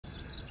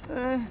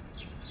哎，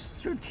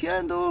这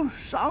天都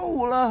上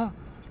午了，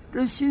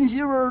这新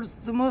媳妇儿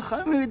怎么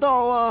还没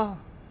到啊？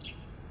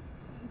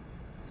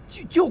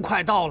就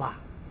快到了，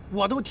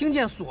我都听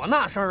见唢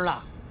呐声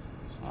了。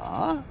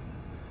啊？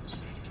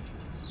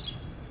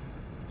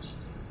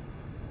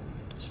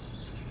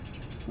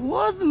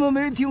我怎么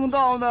没听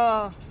到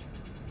呢？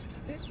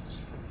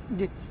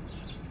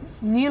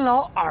你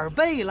老耳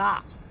背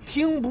了，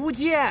听不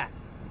见。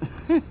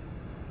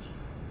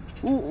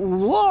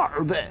我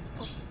耳背，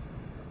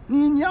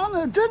你娘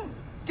的针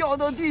掉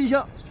到地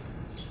下，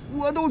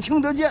我都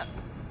听得见。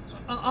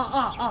哎！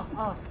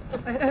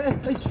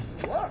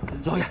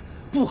老爷，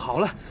不好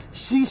了，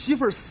新媳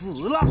妇儿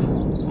死了！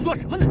胡说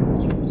什么呢？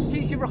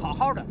新媳妇儿好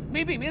好的，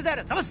没病没灾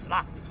的，怎么死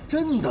了？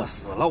真的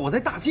死了，我在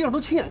大街上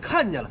都亲眼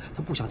看见了。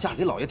她不想嫁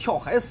给老爷跳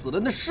海死了，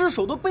那尸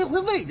首都背回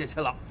魏家去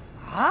了。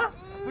啊？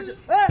不是，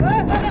哎！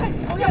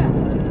爹，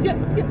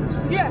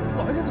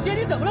爹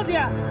你怎么了？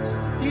爹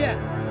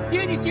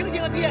你醒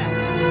醒啊！爹，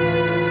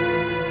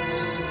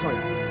少爷，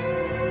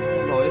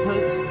老爷他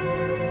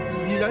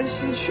已然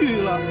西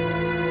去了。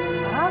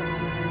啊？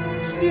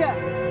爹！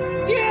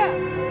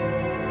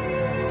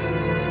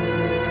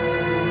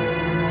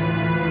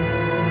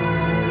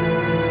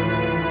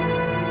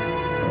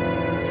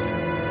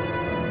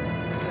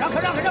让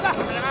开！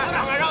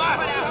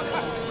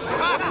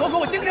都给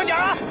我精神点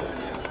啊！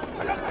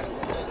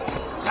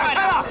开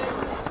了！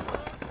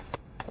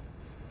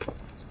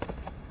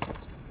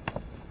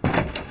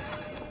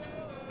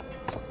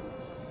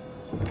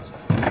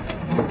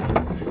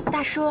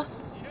大叔，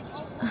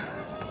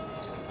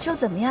秋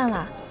怎么样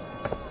了？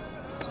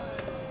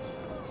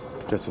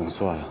这总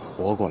算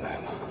活过来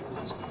了。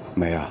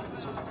梅啊，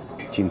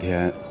今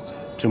天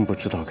真不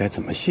知道该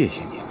怎么谢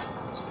谢你了，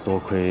多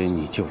亏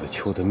你救了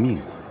秋的命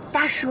啊。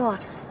大叔，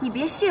你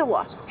别谢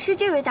我，是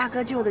这位大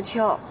哥救的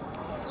秋。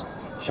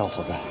小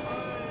伙子，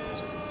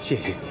谢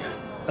谢你，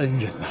恩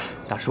人啊！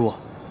大叔，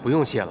不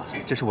用谢了，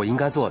这是我应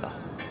该做的。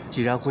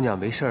既然姑娘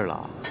没事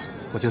了，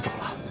我就走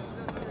了。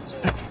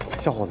哎，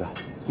小伙子，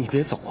你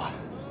别走啊！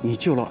你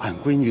救了俺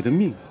闺女的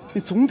命，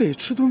你总得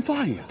吃顿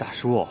饭呀。大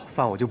叔，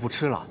饭我就不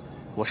吃了，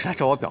我是来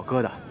找我表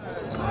哥的。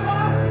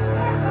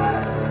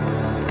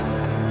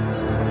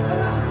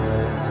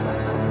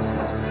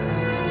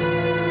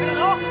别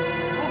老头，给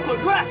我滚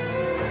出来！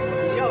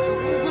你要是乌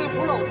龟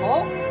不露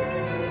头，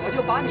我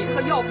就把你这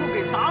个药铺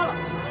给砸了，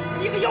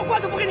一个药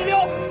罐子不给你留！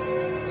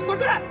滚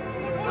出来！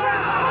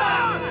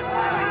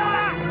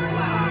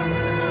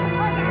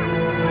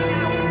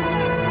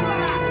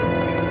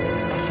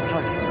楚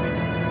少爷，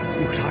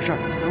有啥事儿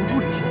咱屋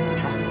里说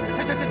啊！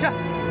去！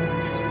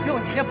就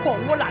你这破屋，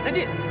我懒得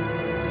进。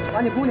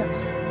把你姑娘给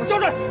我交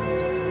出来！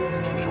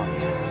楚少爷，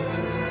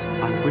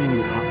俺闺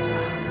女她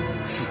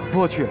死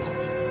过去了，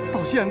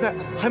到现在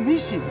还没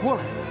醒过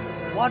来。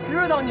我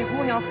知道你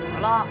姑娘死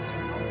了，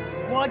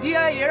我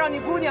爹也让你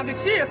姑娘给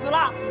气死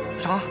了。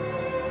啥？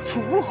楚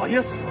老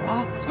爷死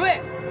了？对，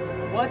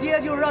我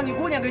爹就是让你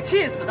姑娘给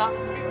气死的。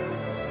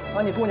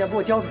把你姑娘给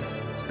我交出来，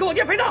给我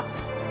爹陪葬。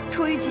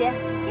楚玉琪，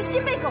你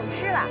心被狗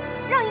吃了，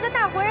让一个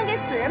大活人给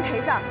死人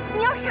陪葬，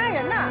你要杀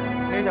人呐！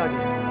梅小姐，你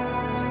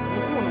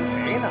糊弄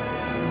谁呢？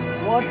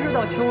我知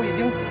道秋已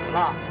经死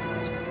了，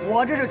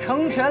我这是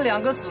成全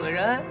2个死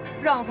人，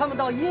让他们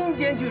到阴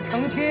间去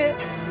成亲。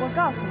我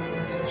告诉你，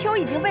秋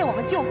已经被我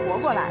们救活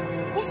过来了，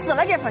你死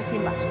了这份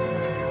心吧。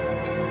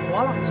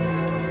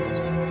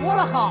活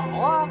了好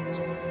啊，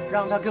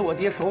让他给我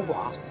爹守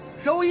寡，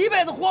守一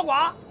辈子活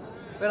寡。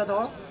魏老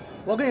头，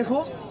我跟你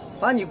说，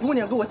把你姑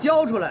娘给我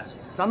交出来，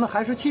咱们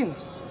还是庆祝。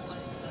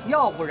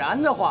要不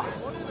然的话，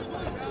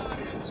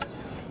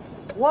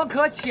我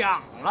可抢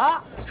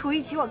了。楚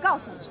玉琪，我告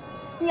诉你，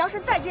你要是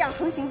再这样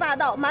横行霸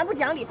道、蛮不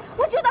讲理，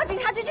我就到警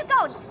察局去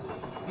告你。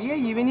别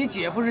以为你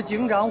姐夫是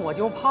警长，我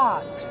就怕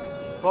你。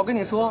我跟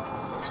你说，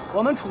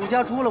我们楚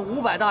家出了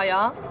500大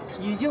洋，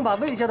已经把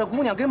魏家的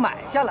姑娘给买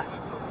下来。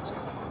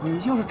你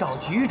就是找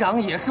局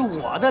长也是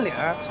我的理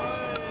儿。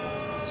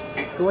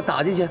给我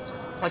打进去，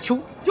把秋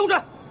揪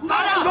着。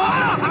打了！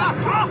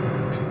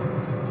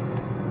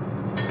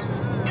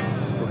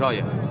楚少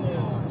爷，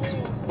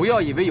不要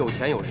以为有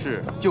钱有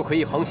势就可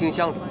以横行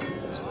乡里，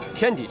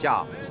天底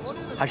下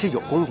还是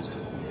有公理。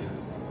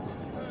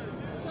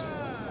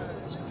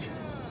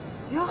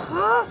呀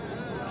哈！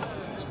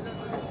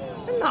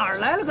哪儿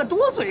来了个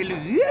多嘴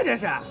驴呀？这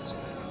是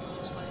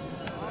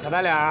小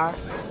白脸儿，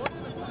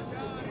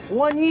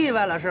活腻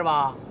歪了是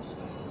吧？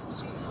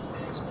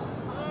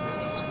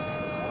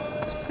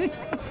嘿，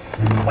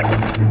我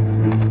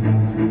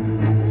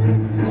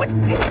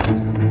这。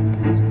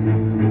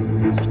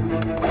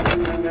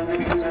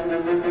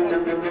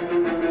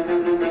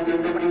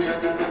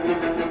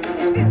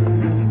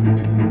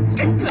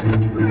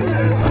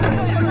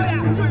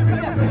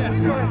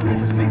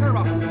没事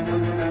吧？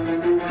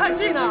看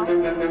戏呢，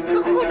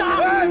快快打！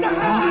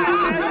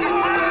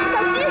小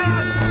心！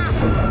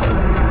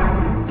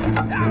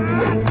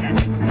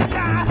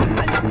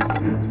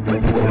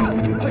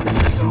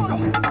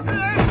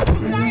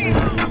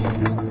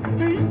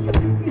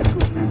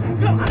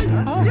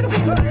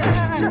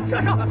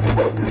上！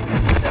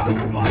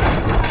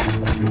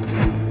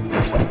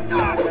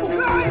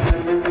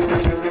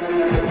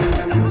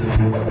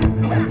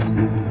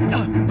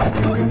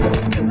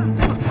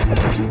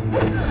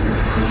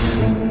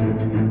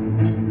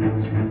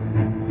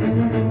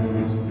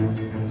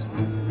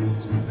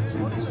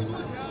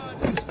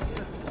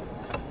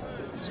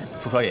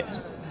楚少爷，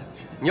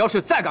你要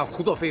是再敢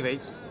胡作非为，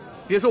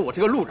别说我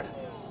这个路人，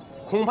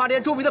恐怕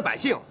连周围的百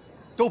姓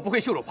都不会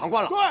袖手旁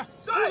观了。对，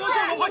不能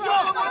袖手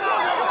旁观。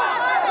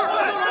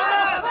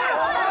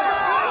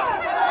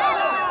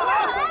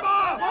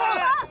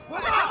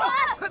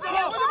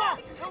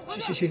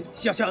行，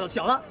小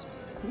子，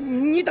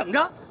你等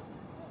着，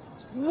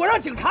我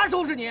让警察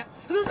收拾你。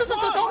走，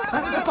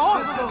快走！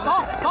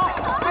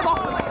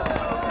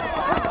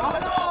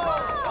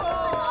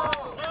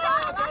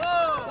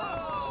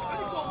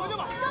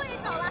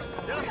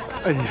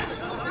哎呀，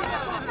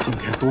今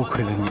天多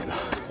亏了你了，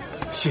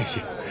谢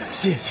谢。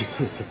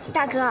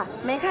大哥，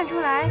没看出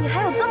来你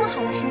还有这么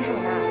好的身手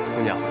呢。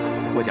姑娘，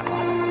过奖了。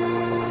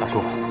大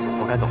叔，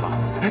我该走了。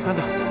哎，等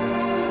等，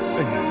哎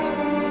呀，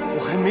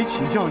我还没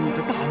请教你的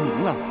大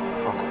名呢。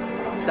哦，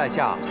在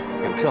下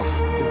柳胜。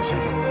柳先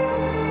生，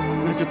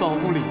那就到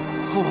屋里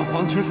喝碗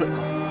黄芩水吧。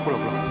不了，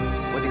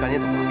我得赶紧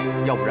走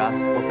了，要不然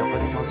我表哥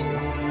就着急了。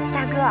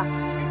大哥，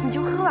你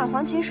就喝碗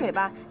黄芩水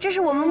吧，这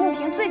是我们木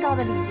坪最高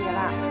的礼节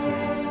了。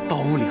到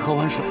屋里喝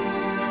碗水。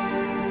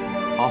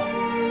好，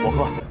我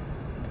喝。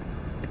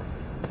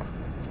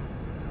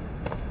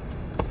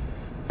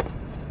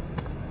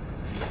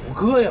五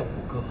哥呀，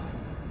五哥，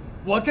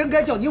我真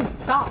该叫你武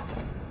大。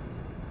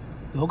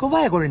有个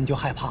外国人你就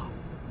害怕，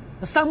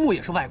那三木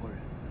也是外国人，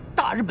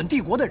大日本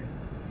帝国的人，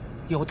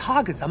有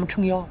他给咱们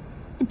撑腰，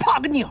你怕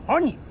个鸟啊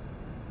你！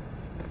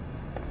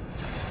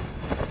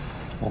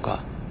五哥，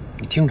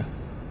你听着，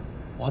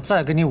我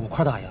再给你5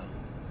块大洋，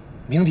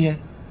明天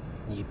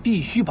你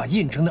必须把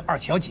印城的二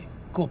小姐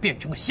给我变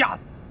成个瞎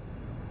子，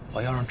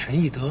我要让陈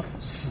义德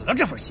死了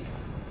这份心。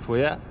楚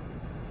爷，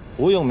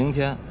不用明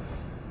天，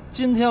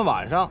今天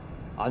晚上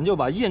俺就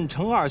把印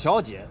城二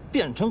小姐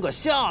变成个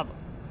瞎子。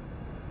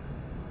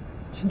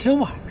今天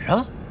晚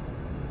上？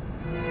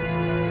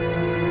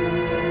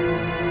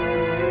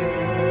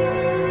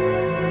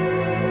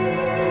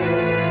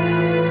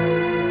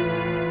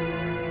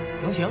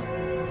行，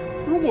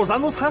如果咱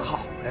都猜好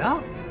了呀。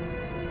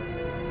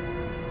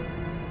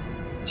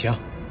行，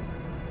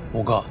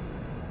五哥，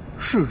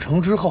事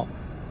成之后，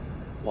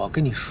我给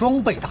你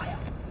双倍大洋。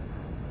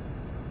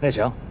那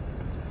行，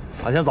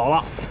俺先走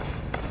了。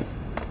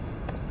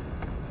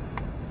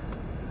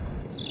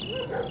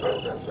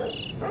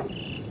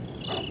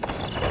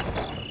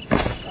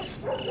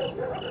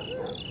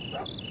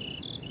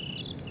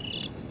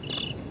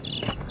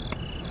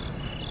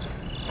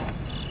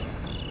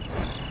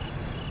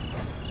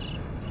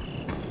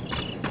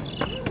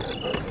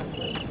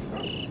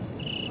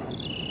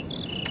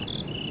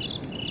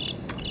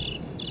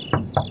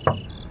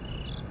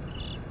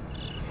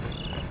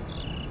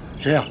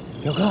谁呀？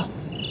表哥，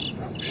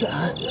是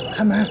俺，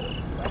开门。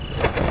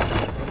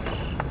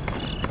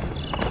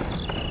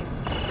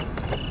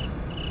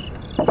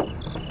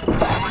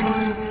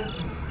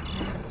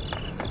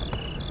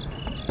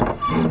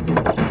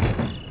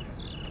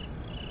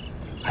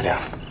阿亮，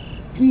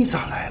你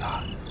咋来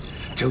了？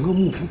整个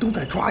木坪都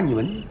在抓你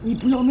们，你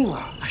不要命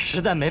了？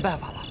实在没办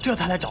法了，这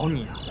才来找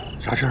你啊。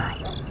啥事儿啊？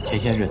前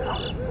些日子，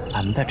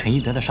俺们在陈一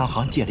德的商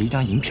行借了一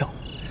张银票，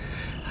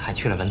还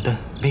去了文登、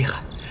威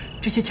海。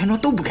这些钱庄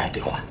都不该兑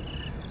换，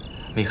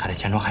威海的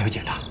钱庄还有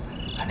检查，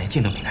俺连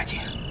进都没敢进。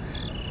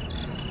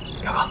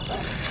表哥，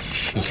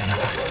你想想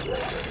办法，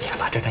先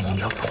把这张银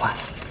票给换了，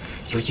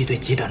游击队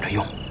急等着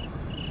用。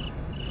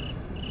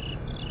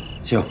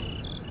行，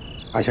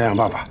俺想想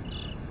办法。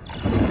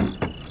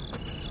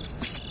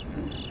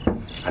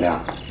阿亮，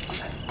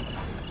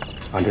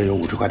俺这有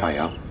50块大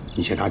洋，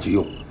你先拿去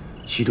用，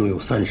其中有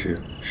30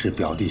是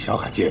表弟小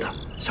海借的。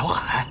小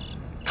海，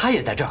他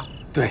也在这儿？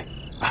对，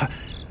啊。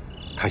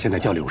他现在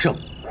叫柳胜，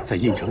在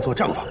印城做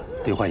账房，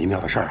兑换银票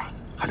的事儿啊，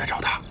还得找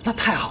他。那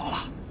太好了，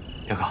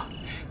表哥，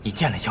你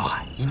见了小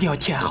海，一定要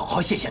替俺好好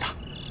谢谢他。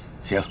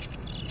行。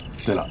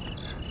对了，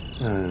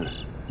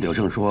柳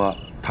胜说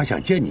他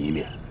想见你一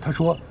面，他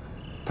说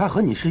他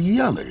和你是一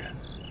样的人。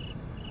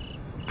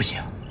不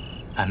行，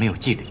俺没有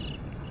纪律，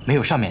没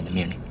有上面的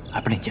命令，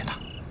俺不能见他。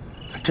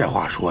这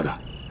话说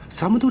的，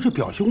咱们都是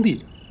表兄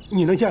弟，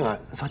你能见俺，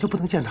咋就不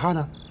能见他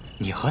呢？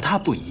你和他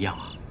不一样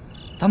啊，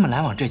咱们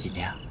来往这几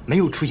年没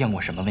有出现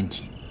过什么问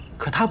题，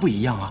可他不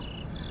一样啊。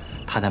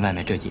他在外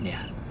面这几年，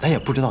咱也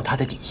不知道他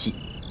的底细。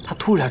他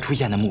突然出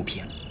现的木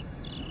坪，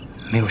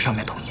没有上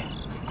面同意，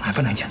还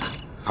不能见他。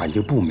俺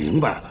就不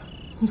明白了，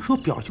你说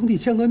表兄弟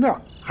见个面，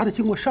还得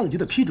经过上级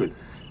的批准，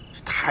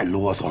太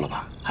啰嗦了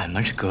吧？俺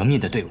们是革命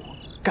的队伍，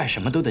干什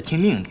么都得听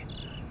命令。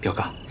表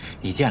哥，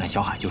你见了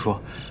小海就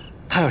说，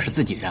他要是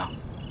自己人，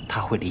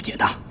他会理解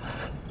的。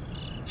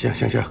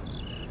行。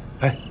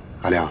哎，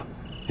阿亮，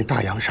你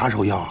大洋啥时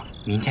候要啊？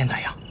明天咋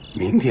样？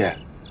明天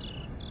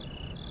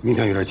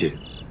有点紧，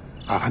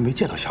俺还没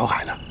见到小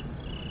海呢。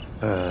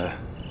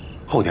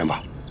后天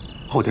吧，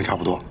后天差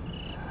不多。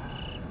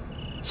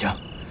行，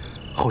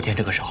后天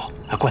这个时候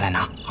过来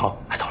拿。好，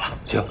走了。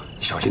行，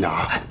你小心点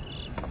啊，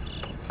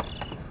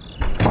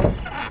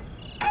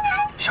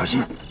小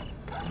心。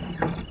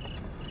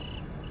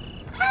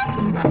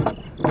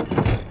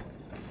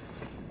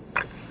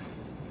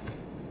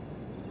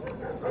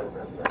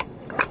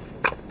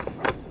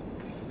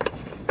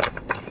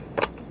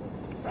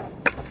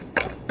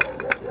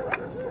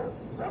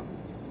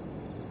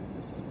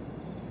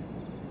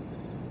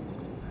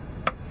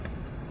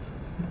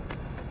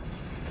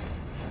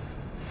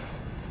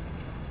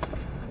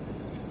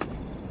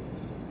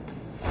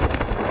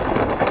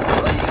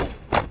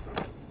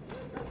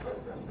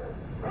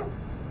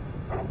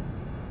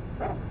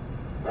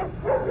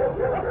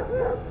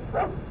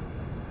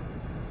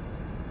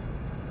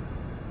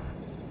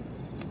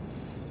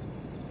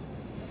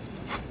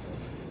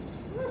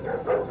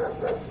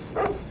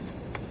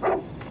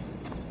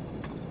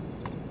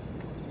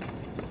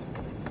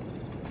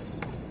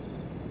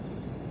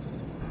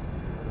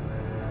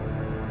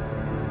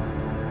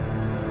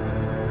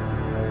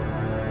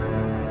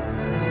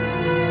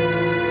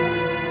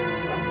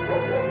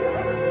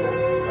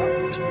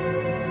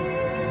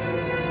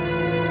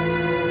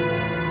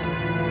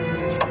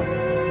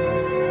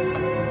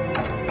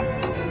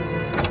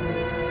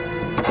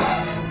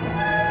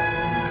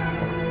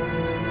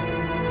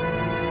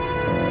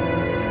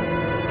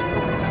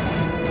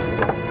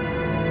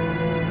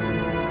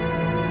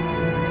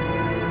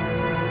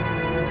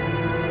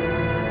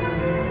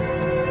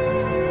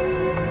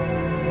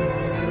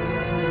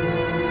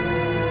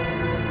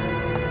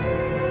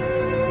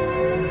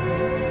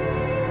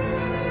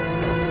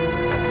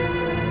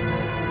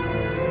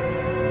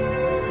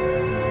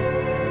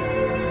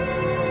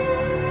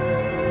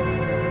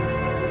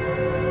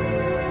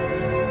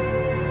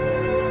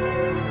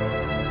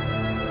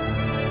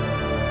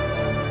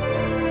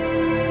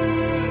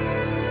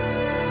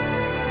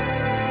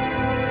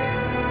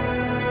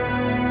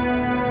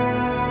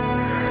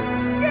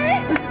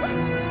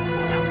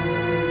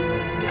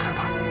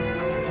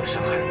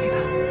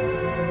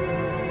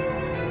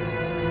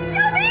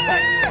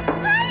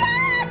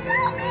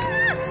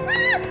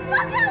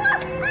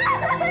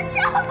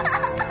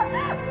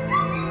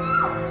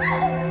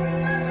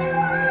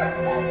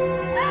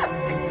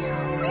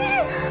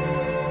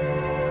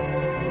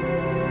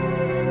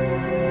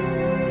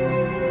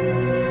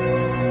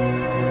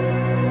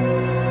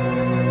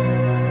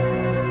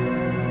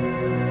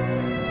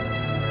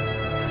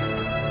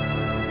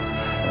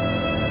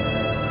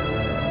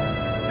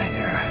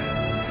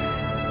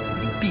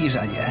闭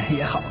上眼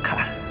也好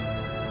看。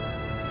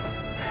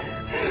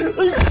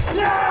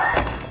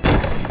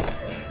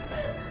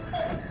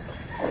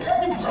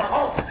你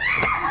跑！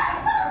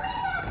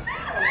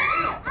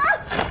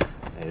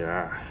美人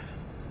儿，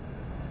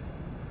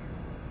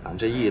俺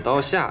这一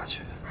刀下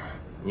去，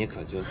你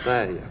可就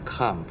再也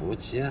看不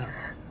见了。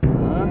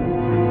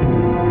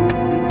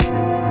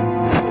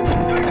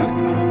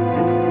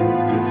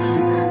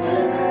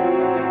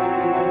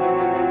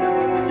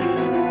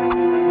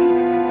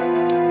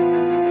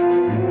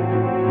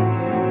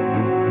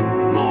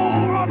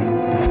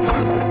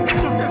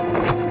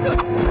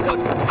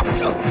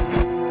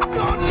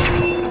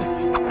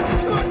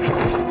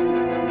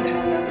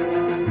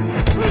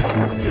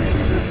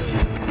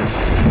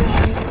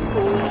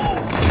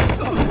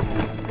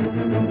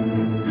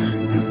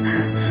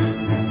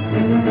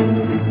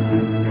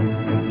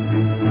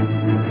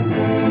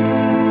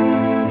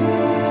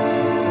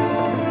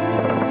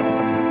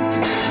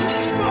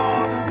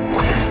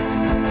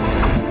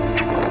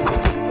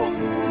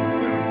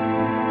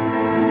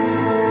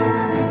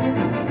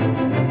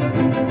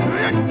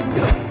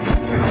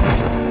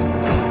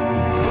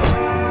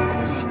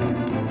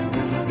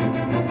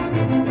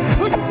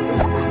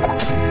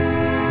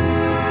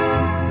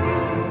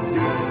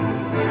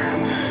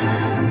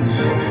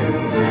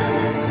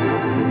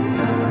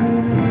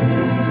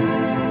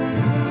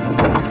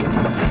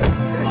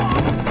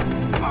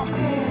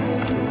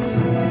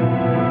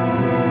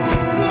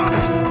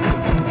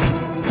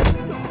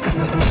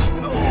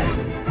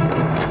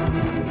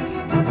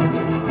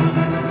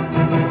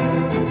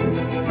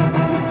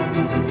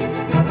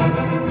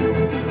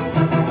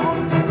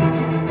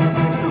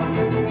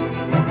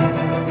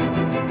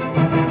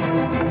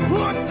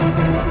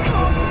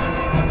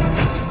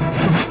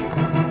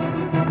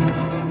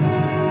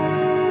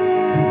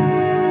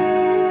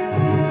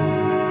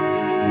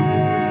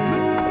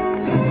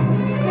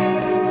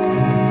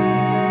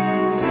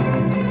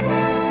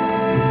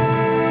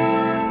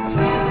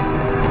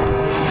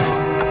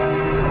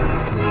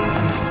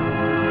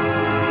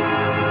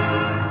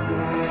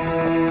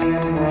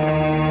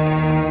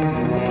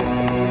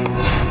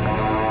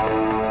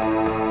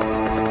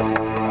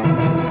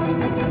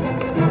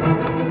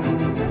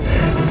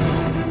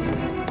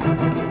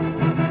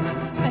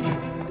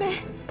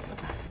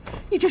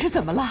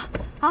怎么了？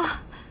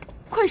啊，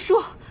快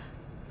说，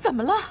怎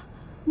么了？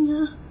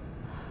娘，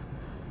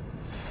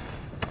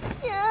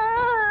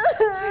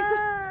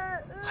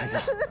孩子，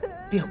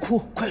别哭，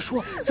快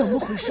说，怎么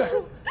回事？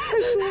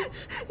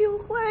有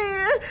坏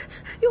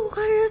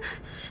人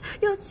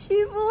要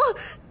欺负我，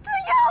他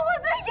要我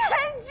的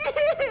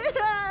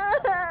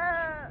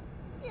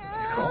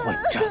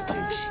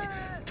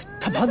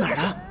跑哪儿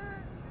了？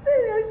被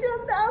刘胜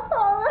打跑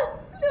了，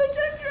刘胜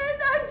追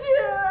他去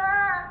了。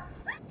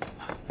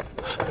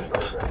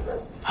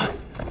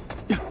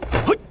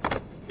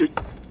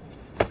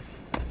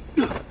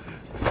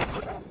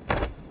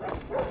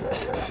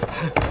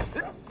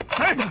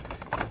哎，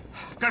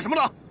干什么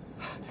呢？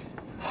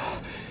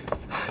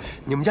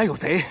你们家有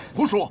贼？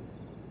胡说！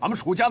俺们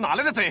楚家哪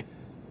来的贼？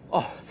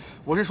哦，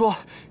我是说，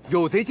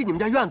有贼进你们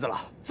家院子了。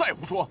再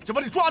胡说，就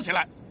把你抓起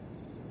来！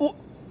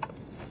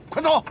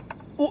快走！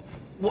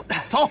我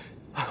走！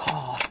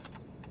好，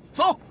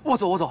走！我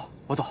走，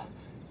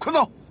快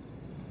走！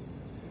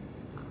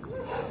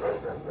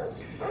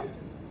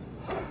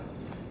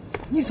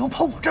你怎么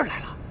跑我这儿来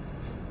了？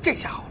这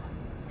下好了，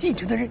应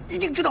征的人一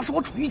定知道是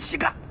我楚玉琪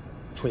干。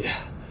楚爷，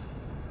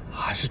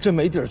俺是真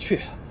没地儿去。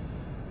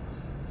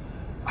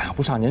俺要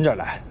不上您这儿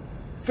来，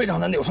非让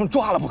那柳生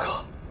抓了不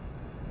可。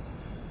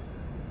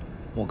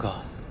五哥，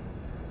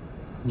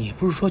你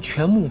不是说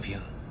全木坪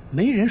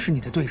没人是你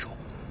的对手？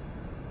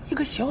一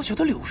个小小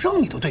的柳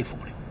生你都对付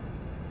不了，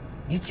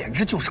你简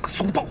直就是个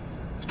怂包！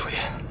楚爷，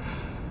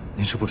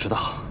您是不知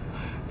道，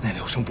那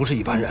柳生不是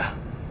一般人。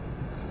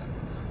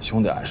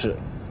兄弟，俺是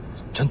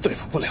真对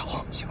付不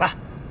了。行了，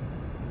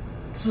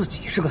自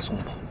己是个怂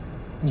包，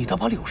你倒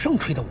把柳生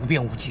吹得无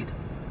边无际的。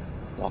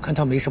我看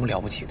他没什么了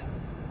不起的，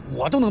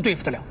我都能对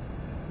付得了。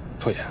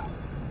楚爷，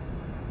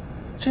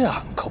这俺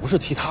可不是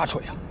替他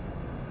吹呀。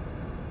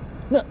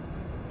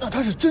那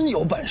他是真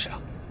有本事啊！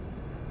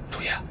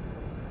楚爷，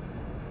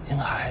您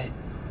还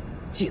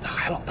记得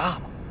海老大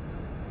吗？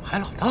海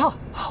老大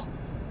啊，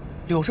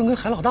柳生跟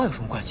海老大有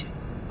什么关系？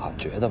俺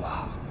觉得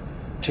吧，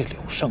这柳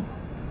生啊，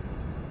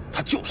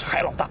他就是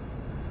海老大。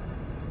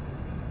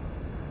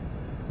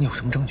你有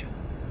什么证据？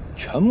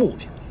全木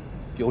坪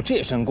有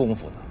这身功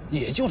夫的，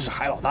也就是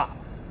海老大了，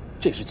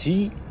这是其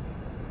一。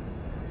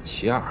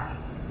其二，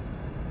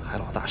海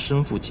老大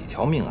身负几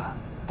条命案，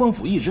官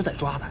府一直在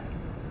抓他呀。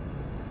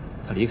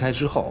他离开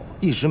之后，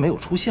一直没有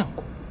出现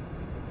过。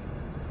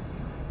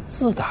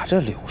自打这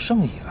柳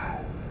胜以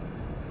来，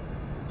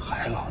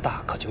海老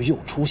大可就又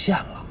出现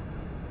了。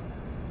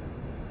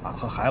俺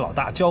和海老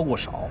大交过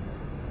手，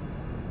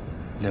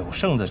柳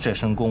胜的这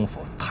身功夫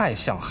太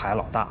像海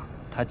老大，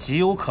他极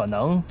有可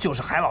能就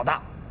是海老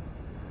大。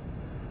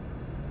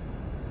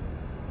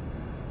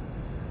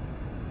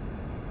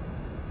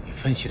你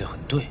分析得很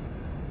对。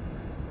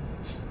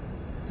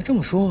那这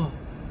么说，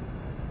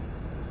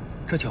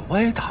这叫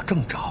歪打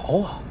正着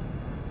啊！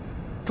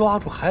抓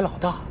住海老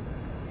大，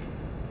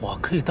我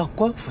可以到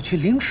官府去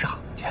领赏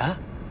去。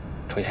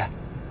楚爷，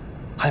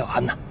还有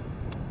俺呢。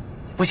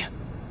不行，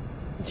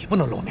你不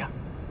能露面，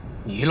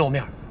你一露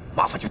面，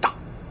麻烦就大。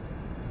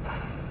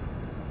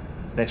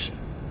那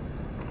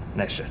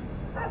是。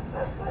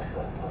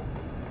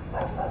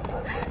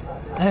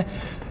哎，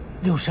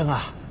柳生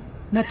啊，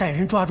那歹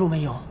人抓住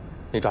没有？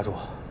没抓住，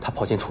他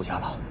跑进楚家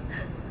了。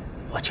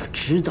我就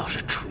知道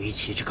是楚玉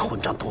琪这个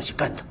混账东西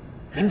干的。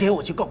明天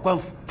我去告官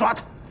府抓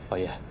他。老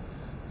爷，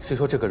虽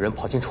说这个人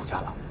跑进楚家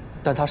了，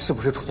但他是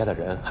不是楚家的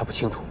人还不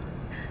清楚。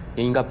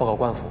您应该报告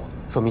官府，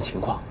说明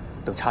情况，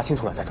等查清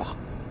楚了再抓。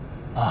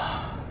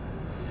啊，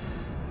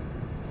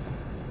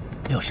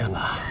柳生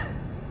啊，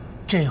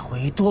这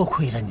回多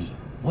亏了你，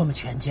我们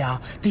全家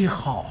得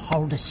好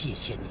好的谢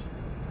谢你。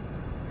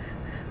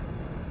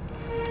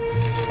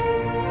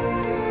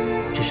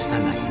这是300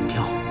银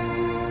票，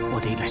我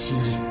的一点心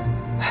意。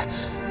哎，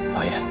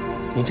老爷，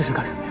您这是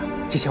干什么呀？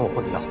这钱我不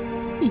能要。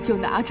你就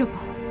拿着吧，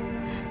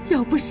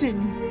要不是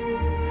你，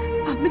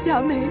俺们家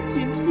没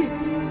今天。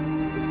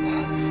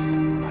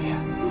老爷，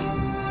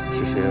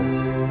其实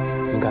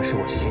应该是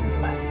我谢谢你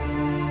们，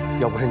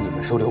要不是你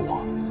们收留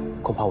我，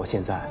恐怕我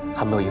现在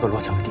还没有一个落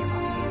脚的地方。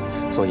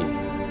所以，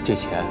这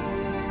钱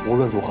无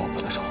论如何我不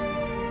能收。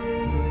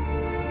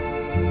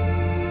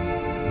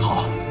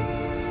好，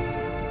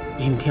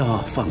银票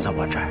放在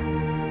我这儿，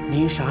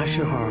您啥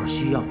时候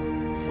需要，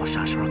我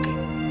啥时候给，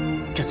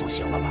这总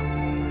行了吧？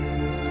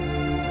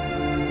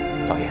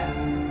老爷，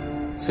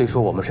虽说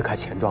我们是开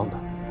钱庄的，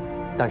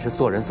但是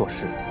做人做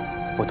事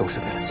不都是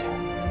为了钱。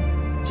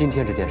今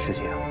天这件事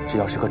情，只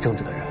要是个正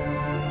直的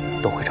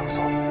人，都会这么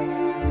做。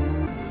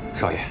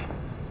少爷，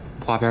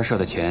花边社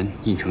的钱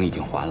印城已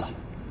经还了，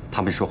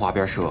他们说花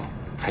边社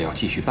还要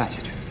继续办下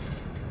去。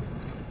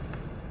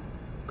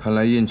看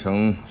来印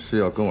城是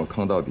要跟我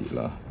抗到底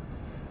了。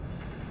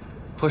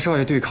和少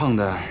爷对抗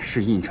的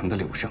是印城的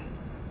柳胜，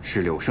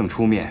是柳胜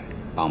出面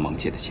帮忙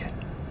借的钱。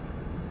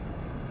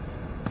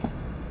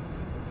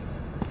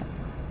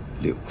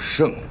柳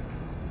胜，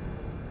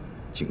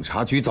警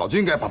察局早就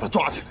应该把他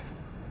抓起来。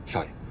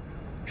少爷，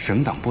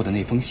省党部的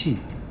那封信，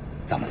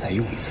咱们再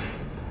用一次。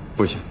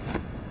不行，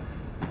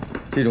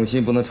这种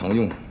信不能常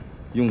用，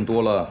用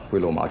多了会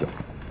露马脚。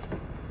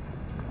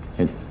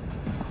哎，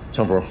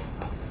程福，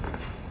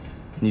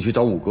你去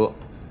找五哥，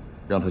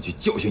让他去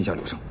教训一下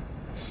柳胜。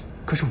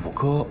可是五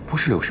哥不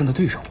是柳胜的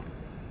对手，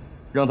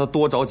让他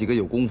多找几个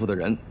有功夫的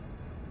人，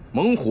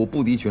猛虎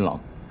不敌群狼。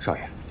少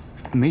爷，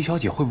梅小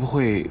姐会不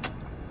会？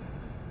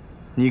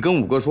你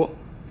跟五哥说，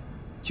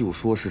就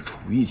说是楚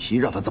玉琪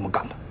让他这么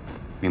干的。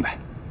明白。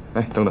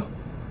哎，等等，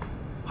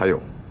还有，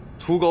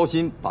出高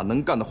薪把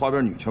能干的花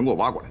边女全给我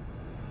挖过来。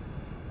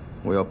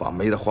我要把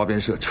梅的花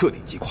边社彻底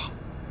击垮。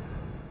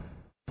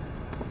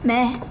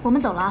梅，我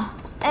们走了。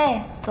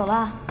哎，走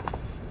了。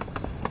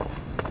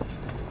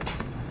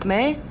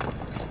梅，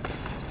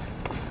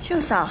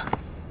秀嫂，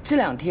这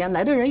2天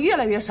来的人越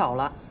来越少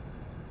了。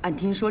俺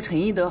听说陈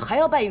一德还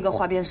要办一个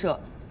花边社，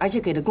而且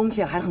给的工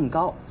钱还很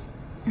高。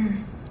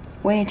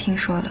我也听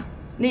说了。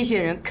那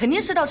些人肯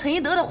定是到陈一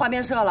德的花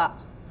边社了。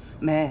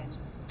梅，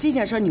这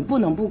件事你不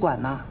能不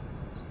管呐。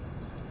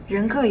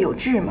人各有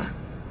志嘛，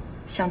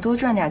想多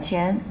赚点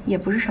钱也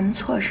不是什么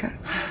错事。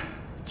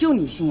就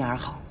你心眼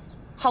好，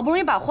好不容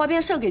易把花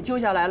边社给救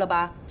下来了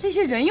吧，这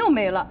些人又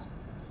没了，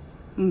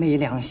没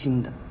良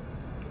心的。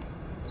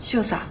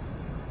秀嫂，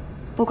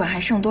不管还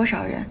剩多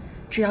少人，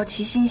只要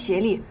齐心协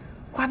力，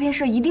花边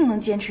社一定能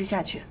坚持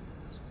下去。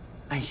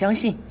俺相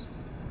信。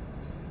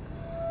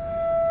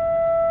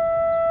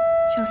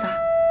秀嫂，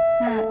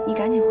那你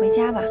赶紧回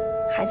家吧，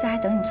孩子还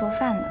等你做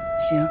饭呢。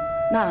行，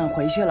那俺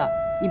回去了，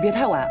你别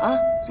太晚啊。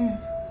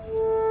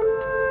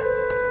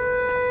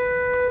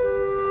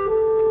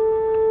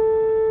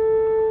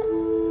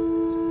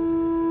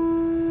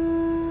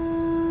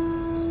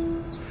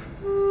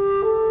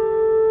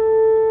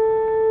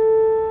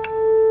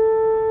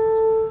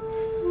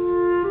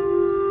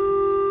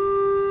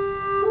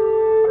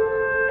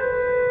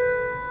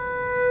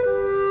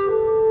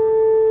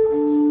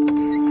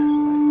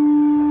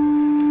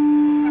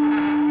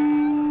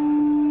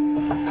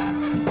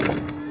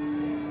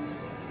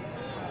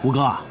吴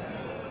哥，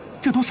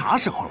这都啥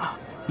时候了，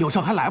柳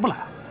胜还来不来？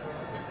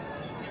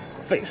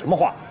废什么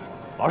话，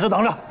老实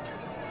等着。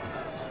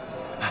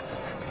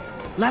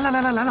来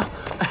了，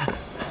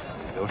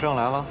柳胜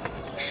来了，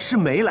是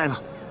梅来了，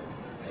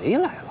梅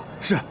来了，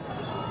是。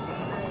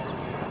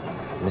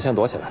你们先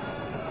躲起来。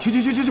去，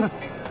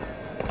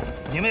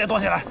你们也躲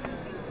起来。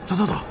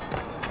走。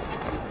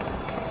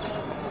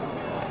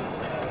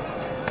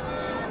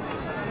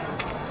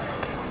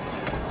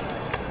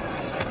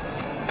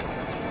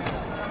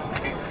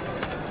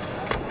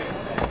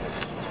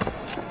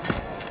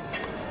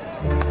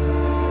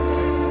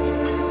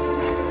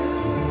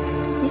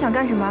你想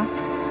干什么？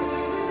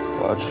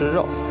我要吃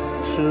肉，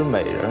吃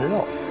美人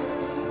肉。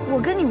我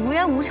跟你无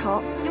冤无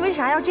仇，你为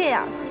啥要这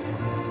样？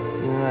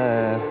因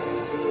为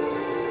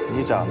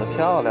你长得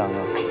漂亮啊。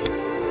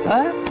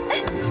哎，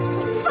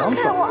放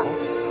开我！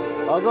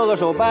把各个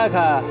手掰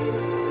开，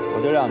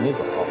我就让你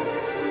走。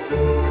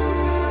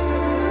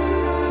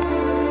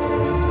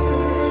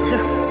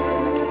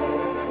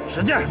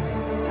使劲，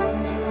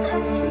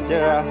使劲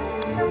啊！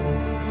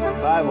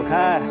掰不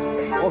开，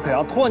我可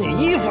要脱你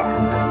衣服！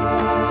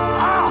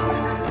啊！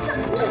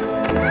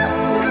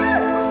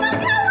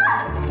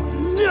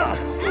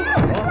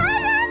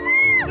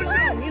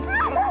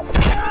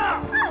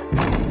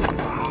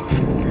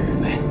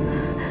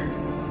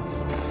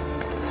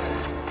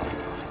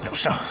柳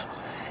胜，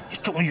你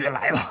终于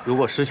来了。如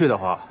果识趣的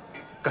话，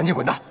赶紧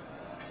滚蛋！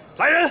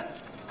来人！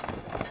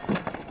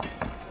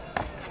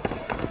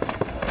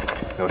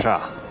柳胜，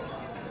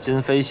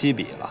今非昔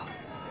比了，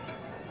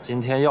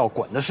今天要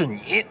滚的是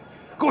你，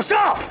给我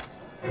上！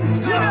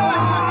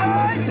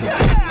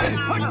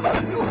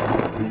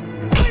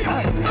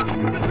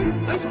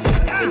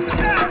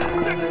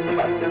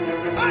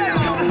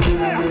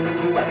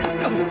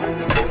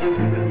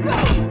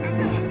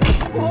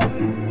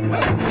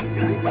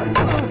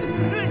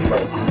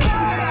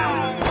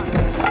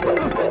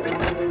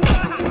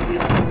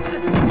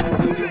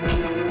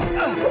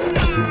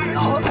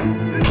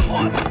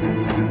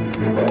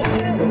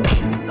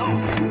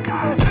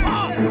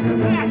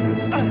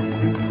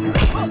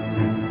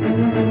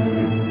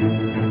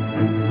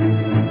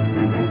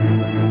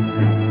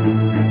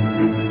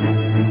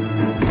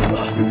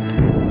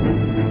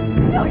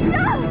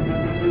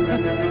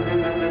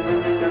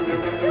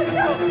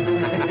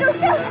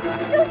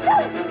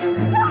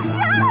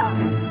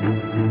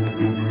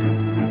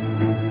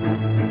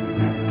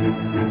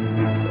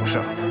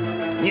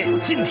你也有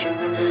今天！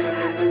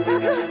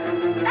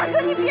大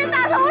哥，你别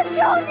打他，我求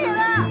你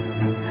了！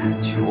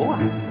求啊！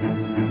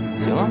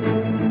行啊，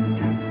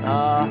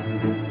那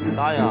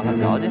答应俺个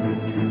条件。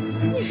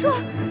你说，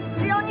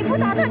只要你不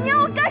打他，你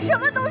让我干什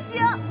么都行。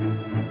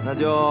那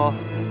就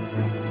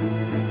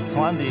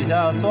从俺底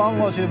下钻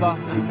过去吧。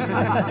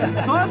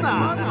钻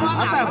呐！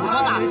再不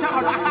钻，你小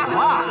孩就死了。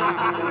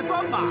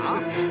钻吧！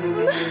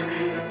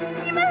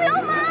你们流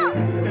氓！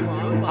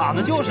俺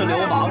们就是流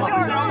氓了。就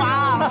是流氓！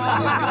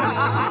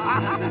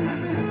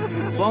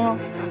钻啊！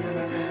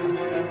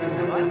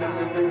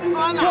钻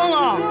啊！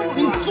你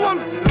钻！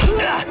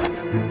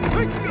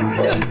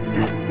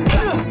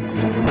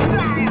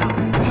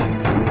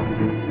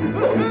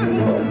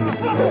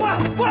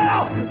过来啊！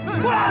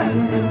过来！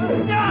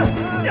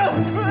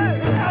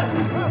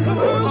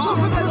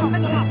快走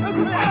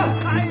吧！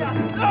哎呀！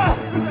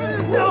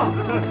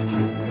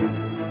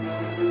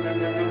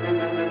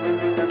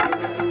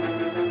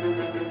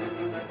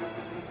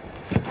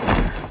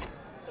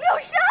柳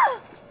胜！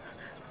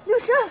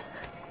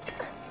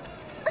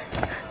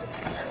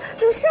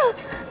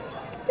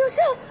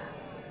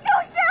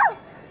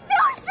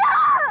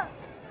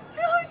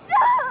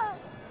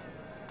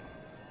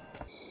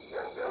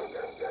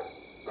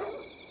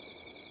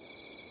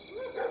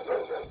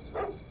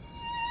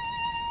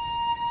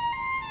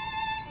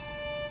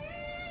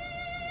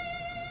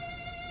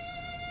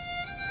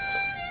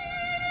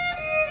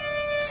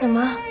怎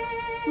么，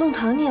弄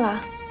疼你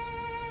了？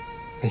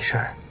没事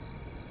儿。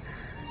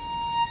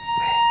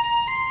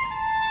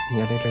你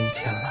也累了一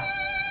天了，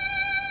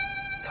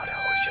早点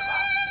回去吧。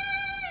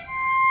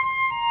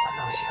我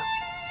能行。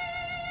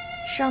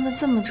伤得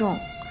这么重，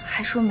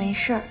还说没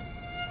事儿？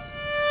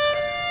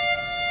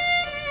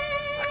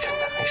我真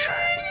的没事儿。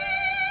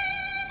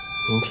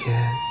明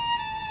天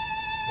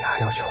你还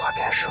要去滑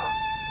边社，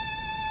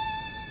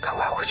赶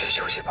快回去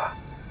休息吧。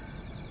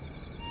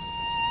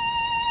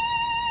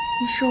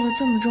你受了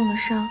这么重的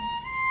伤，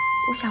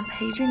我想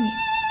陪着你。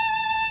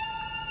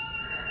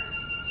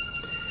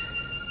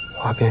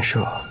滑边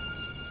社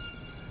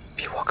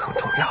比我更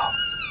重要。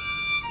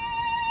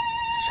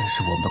这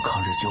是我们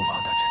抗日救亡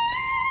的阵地。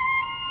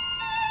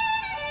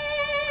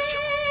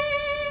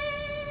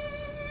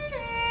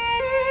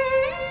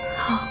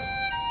好，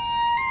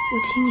我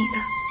听你的。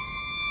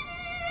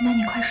那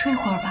你快睡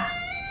会儿吧。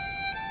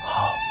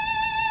好。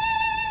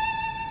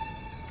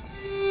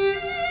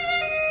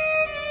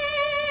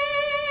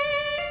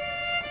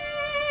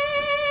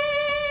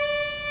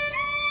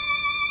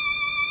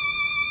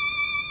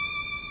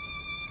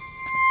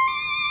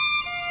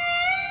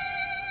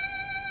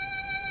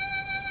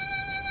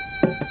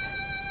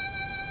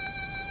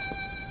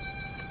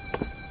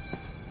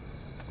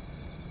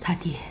大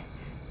爹，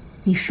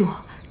你说，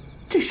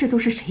这事都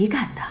是谁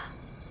干的？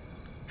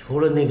除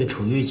了那个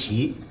楚玉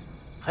琪，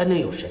还能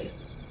有谁？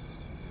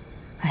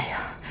哎呀，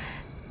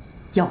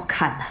要我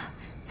看呐，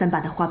咱把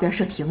那花边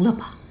社停了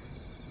吧。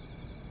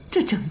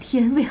这整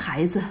天为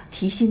孩子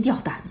提心吊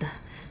胆的，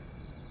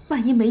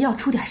万一梅要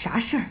出点啥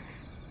事儿，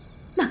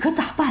那可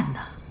咋办呢？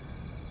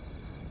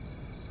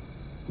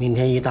明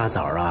天一大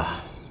早啊，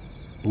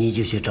你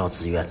就去找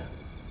紫苑，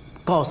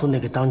告诉那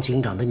个当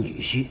警长的女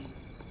婿。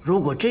如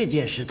果这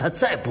件事他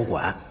再不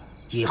管，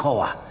以后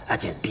啊，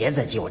就别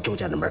再进我周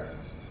家的门。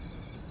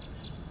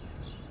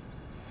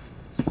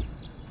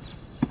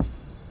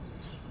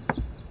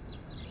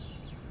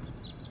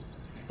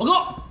报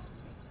告，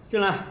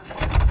进来。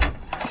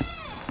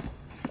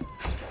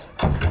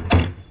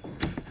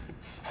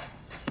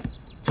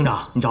警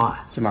长，你找俺？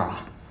金毛啊，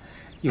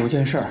有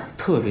件事儿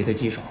特别的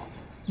棘手，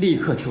立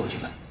刻替我去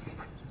问。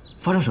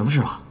发生什么事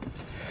了？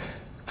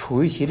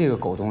楚玉琪这个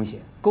狗东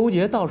西勾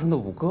结道上的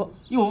五哥，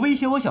又威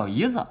胁我小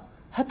姨子，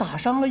还打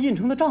伤了印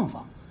城的账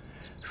房，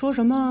说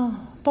什么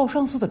报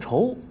上司的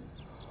仇。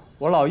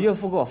我老岳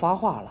父给我发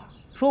话了，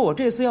说我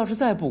这次要是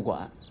再不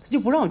管，他就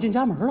不让我进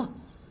家门了。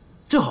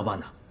这好办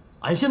呐，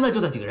俺现在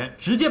就带几个人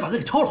直接把他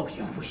给抄了。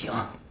不行，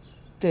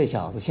这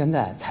小子现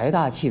在财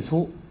大气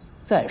粗。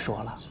再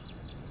说了，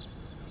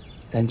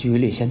咱局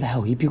里现在还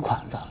有一笔款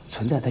子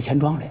存在他钱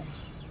庄里。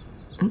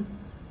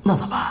那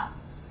咋办？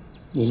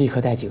你立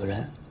刻带几个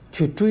人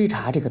去追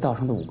查这个道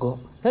上的五哥，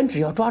咱只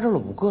要抓着了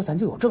五哥，咱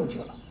就有证据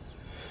了。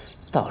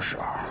到时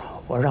候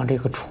我让这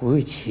个楚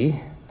玉琪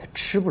他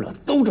吃不了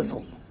兜着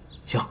走。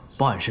行，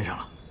包俺身上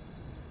了。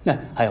那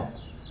还有，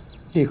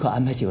立刻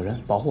安排几个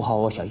人保护好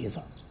我小姨子，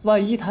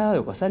万一他要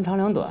有个三长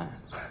两短，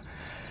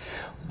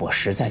我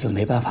实在就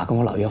没办法跟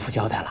我老岳父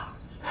交代了。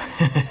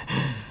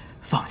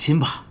放心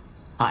吧，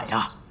俺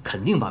呀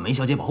肯定把梅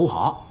小姐保护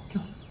好。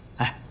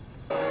哎，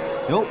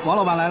哟，王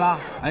老板来了！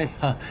哎，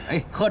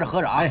喝着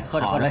喝着啊！哎，喝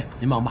着喝着，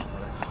您忙吧。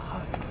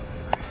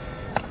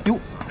哟，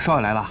少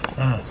爷来了。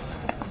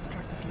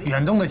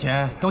远东的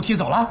钱都提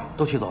走了？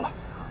都提走了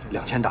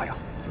，2000大洋。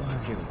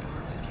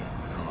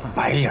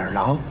白眼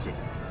狼！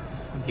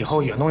以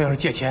后远东要是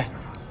借钱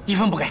，1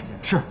分不给。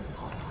是。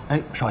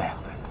哎，少爷，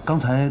刚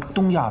才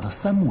东亚的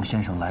三木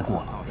先生来过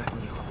了。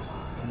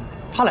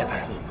他来干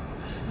什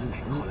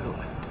么？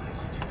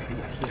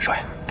少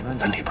爷，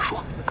咱里边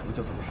说。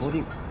就这么说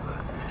定。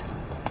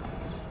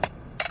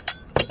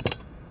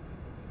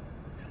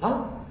什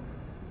么？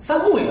三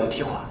木也要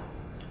提款？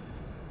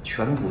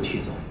全部提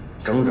走，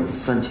整整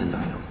3000大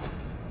洋。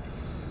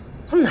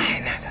他奶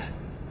奶的！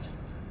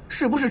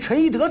是不是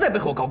陈一德在背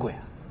后搞鬼啊？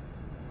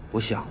不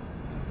像，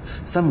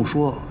三木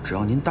说，只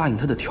要您答应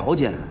他的条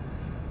件，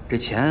这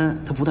钱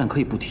他不但可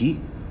以不提，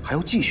还要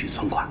继续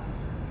存款。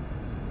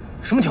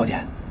什么条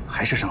件？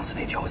还是上次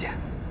那条件。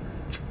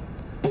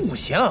不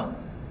行，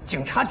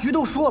警察局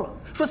都说了，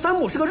说三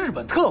木是个日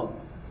本特务，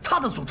他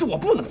的组织我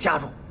不能加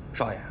入。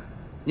少爷，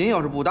您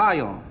要是不答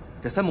应，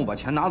这三木把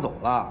钱拿走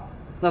了，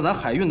那咱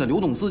海运的流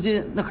动资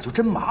金那可就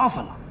真麻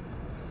烦了。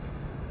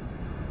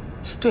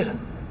对了，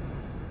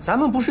咱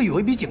们不是有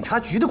一笔警察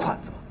局的款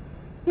子吗？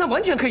那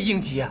完全可以应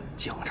急啊！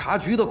警察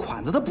局的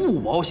款子它不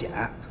保险，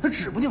它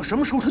指不定什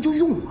么时候它就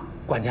用啊。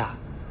管家，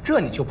这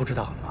你就不知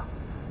道了吧？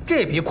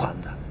这笔款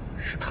子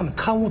是他们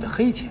贪污的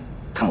黑钱，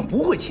他们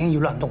不会轻易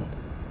乱动的。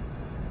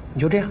你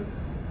就这样，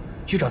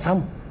去找参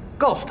谋，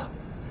告诉他，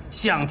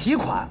想提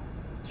款，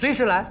随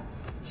时来；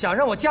想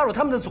让我加入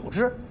他们的组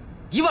织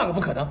，1万个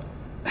不可能。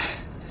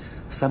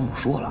三木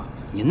说了，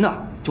您呢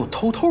就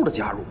偷偷的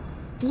加入，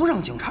不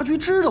让警察局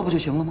知道不就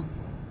行了吗？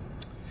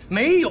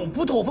没有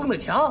不透风的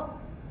墙，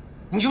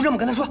你就这么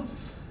跟他说。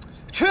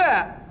去，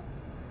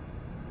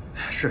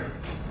是。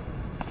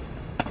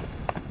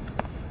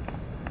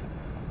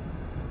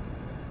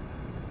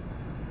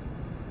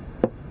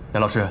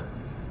杨老师，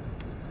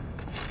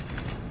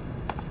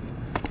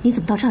你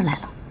怎么到这儿来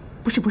了？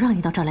不是不让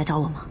你到这儿来找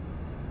我吗？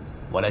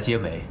我来接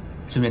美，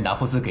顺便拿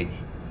物资给你，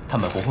他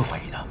们不会怀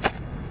疑的。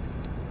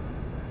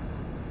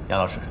杨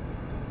老师，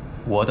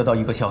我得到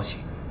一个消息，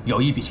有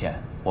一笔钱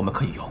我们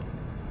可以用。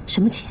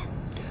什么钱？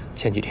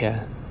前几天，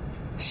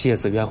谢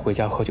子渊回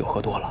家喝酒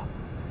喝多了，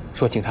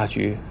说警察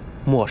局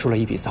没收了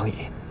一笔赃银，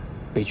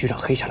被局长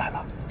黑下来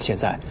了，现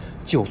在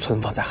就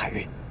存放在海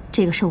运。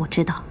这个事我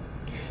知道。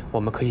我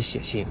们可以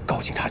写信告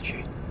警察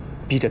局，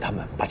逼着他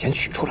们把钱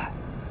取出来，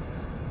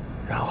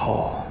然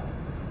后，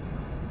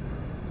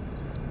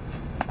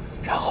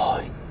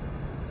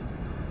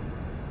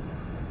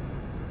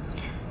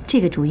这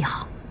个主意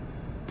好，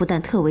不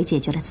但特委解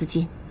决了资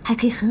金，还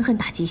可以狠狠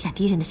打击一下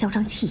敌人的嚣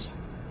张气焰。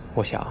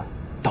我想，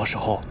到时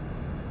候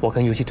我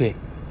跟游击队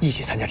一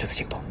起参加这次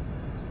行动。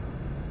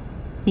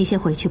你先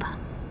回去吧，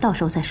到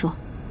时候再说，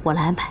我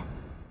来安排。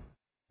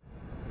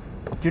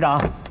局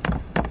长，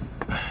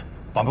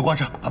把门关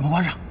上，把门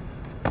关上。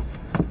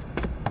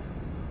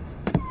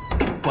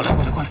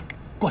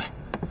过来，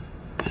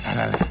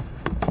来，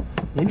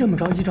您这么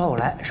着急找我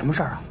来，什么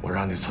事儿啊？我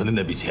让你存的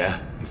那笔钱，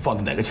你放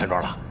在哪个钱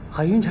庄了？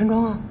海运钱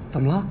庄啊，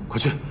怎么了？快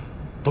去，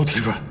都提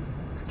出来。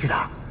局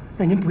长，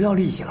那您不要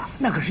利息了，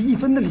那可是1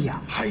分的利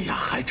啊！哎呀，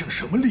还挣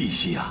什么利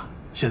息啊？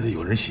现在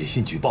有人写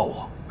信举报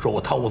我，说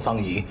我贪污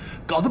赃银，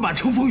搞得满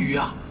城风雨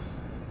啊！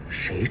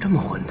谁这么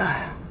混蛋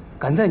啊？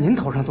敢在您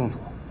头上动土？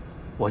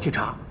我去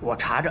查，我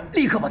查着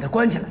立刻把他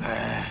关起来。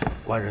哎，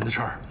关人的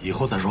事儿以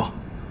后再说，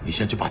你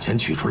先去把钱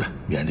取出来，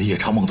免得夜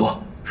长梦多。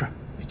是，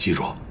你记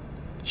住，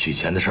取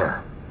钱的事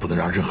儿不能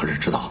让任何人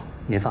知道。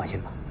您放心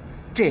吧，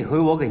这回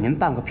我给您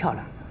办个漂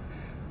亮的，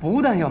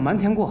不但要瞒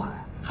天过海，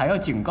还要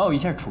警告一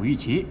下楚玉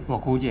琪。我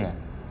估计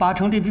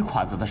80%这笔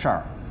款子的事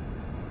儿，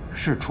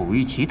是楚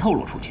玉琪透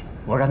露出去的。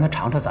我让他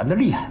尝尝咱的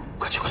厉害。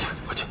快去！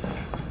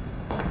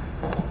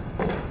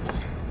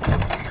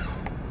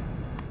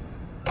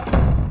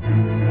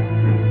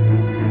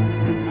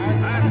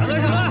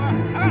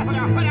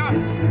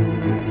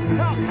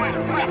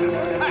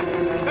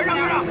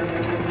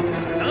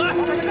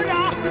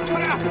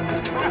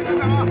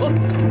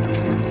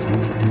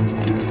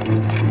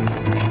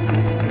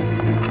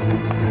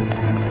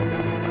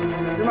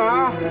石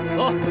马，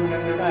走，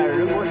带着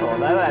人捕守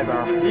在外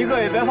边，一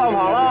个也别放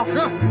跑了。是。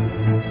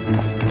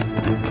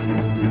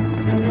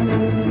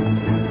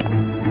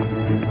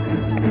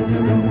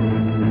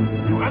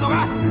走开！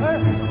哎，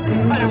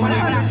快点！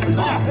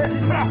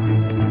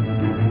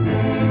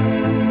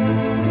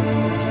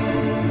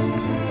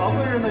把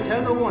贵人的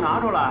钱都给我拿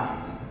出来，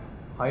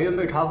海运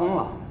被查封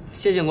了。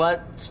谢警官，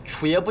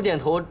楚爷不点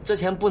头，这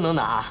钱不能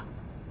拿。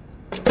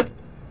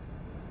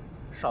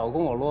少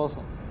跟我啰嗦，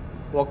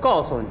我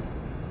告诉你，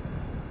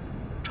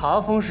查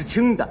封是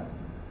轻的，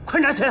快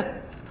拿钱！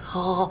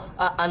好，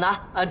俺拿，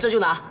俺这就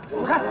拿。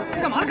躲开！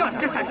干嘛？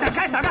这闪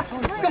开！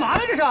干嘛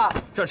呢？这是？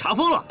这查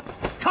封了。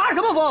查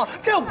什么封？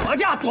这我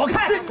家，躲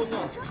开！别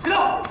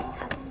动！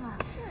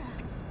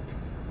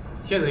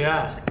谢子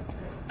渊，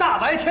大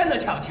白天的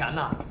抢钱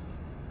呢？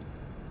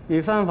你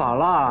犯法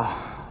了，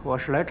我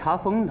是来查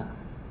封的。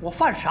我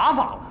犯啥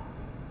法了？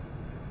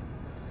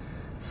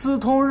私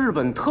通日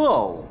本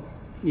特务，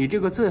你这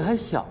个罪还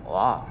小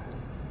啊。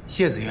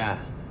谢子渊，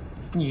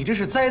你这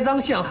是栽赃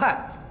陷害，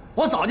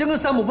我早就跟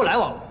三木不来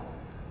往了。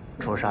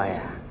楚少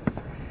爷，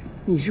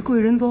你是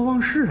贵人多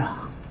忘事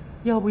啊，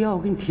要不要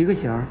我给你提个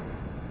醒？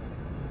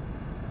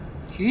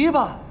提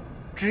吧，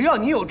只要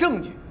你有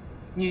证据，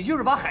你就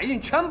是把海运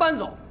全搬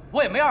走，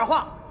我也没二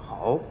话。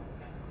好，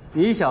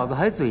你小子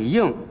还嘴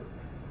硬，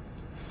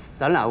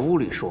咱俩屋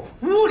里说。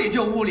屋里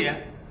就屋里。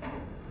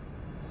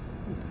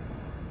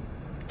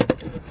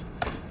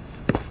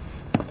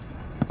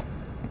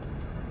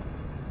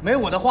没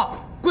我的话，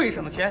贵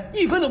省的钱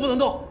1分都不能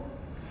动。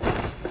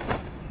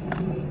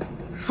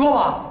说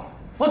吧，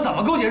我怎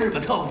么勾结日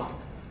本特务了？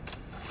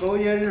勾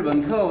结日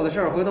本特务的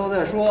事儿回头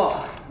再说，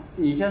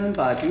你先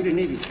把局里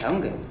那笔钱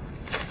给我。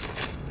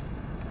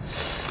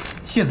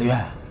谢子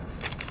渊，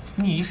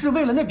你是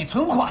为了那笔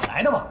存款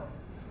来的吗？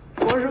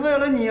我是为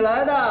了你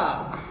来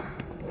的。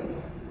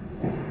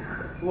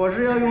我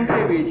是要用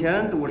这笔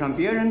钱堵上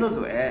别人的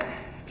嘴，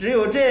只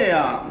有这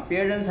样，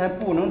别人才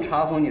不能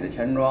查封你的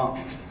钱庄。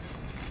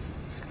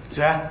子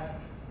渊，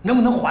能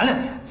不能缓2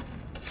天？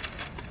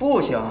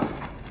不行。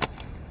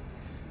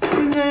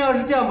今天要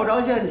是见不着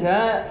现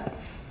钱，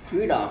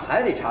局长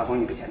还得查封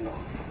你的钱庄。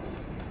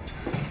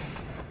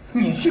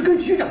你去跟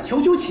局长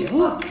求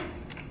情啊！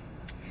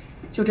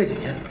就这几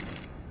天，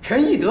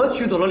陈义德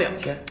取走了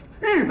2000，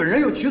日本人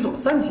又取走了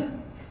3000，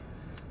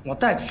我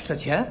带出去的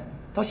钱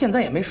到现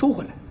在也没收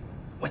回来，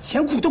我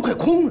钱库都快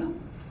空了。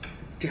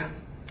这样，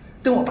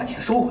等我把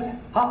钱收回来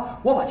啊，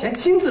我把钱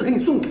亲自给你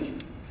送回去，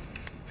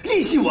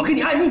利息我给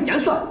你按1年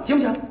算，行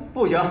不行？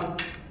不行。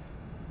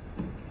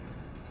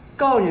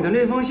告你的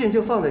那封信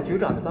就放在局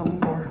长的办公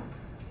桌上，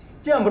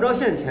见不着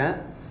现钱，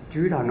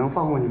局长能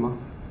放过你吗？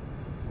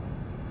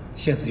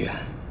谢子渊，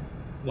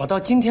我到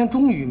今天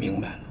终于明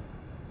白了，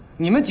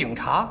你们警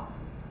察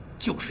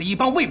就是一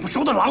帮喂不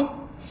熟的狼。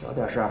小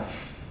点声，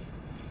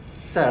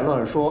再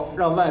乱说，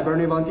让外边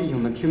那帮弟兄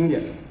们听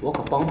见，我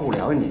可帮不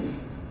了你。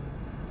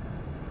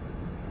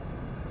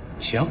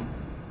行，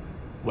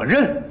我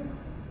认。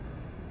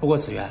不过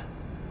子渊，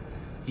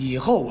以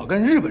后我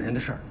跟日本人的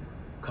事儿，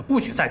可不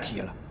许再提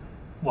了。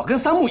我跟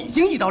三木已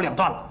经一刀两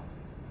断了。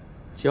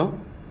行，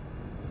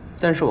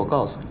但是我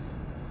告诉你，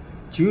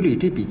局里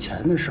这笔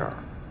钱的事儿，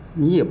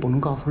你也不能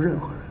告诉任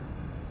何人。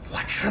我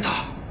知道。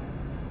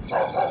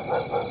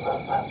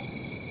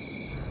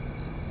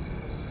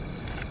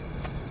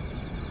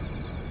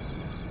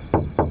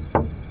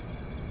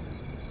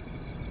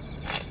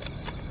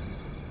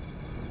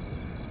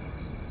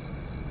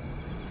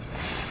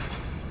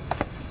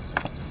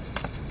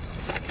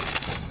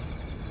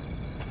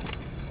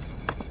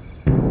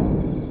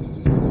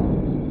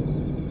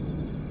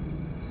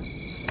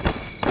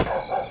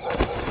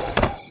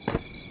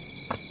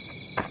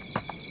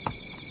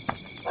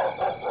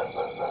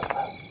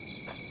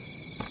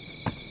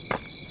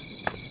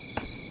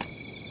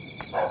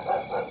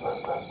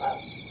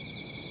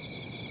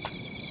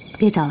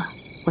别找了，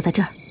我在这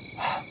儿。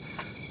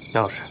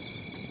杨老师，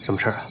什么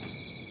事儿啊？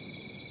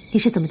你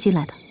是怎么进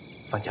来的？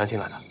翻墙进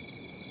来的。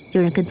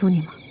有人跟踪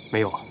你吗？没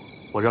有，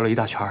我绕了一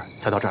大圈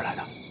才到这儿来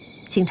的。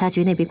警察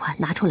局那笔款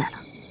拿出来了。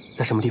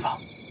在什么地方？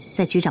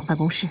在局长办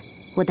公室。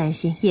我担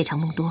心夜场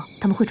梦多，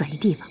他们会转移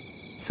地方，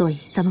所以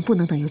咱们不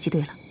能等游击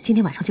队了，今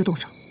天晚上就动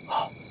手。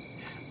好，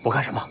我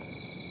干什么？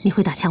你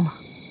会打枪吗？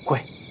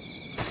会。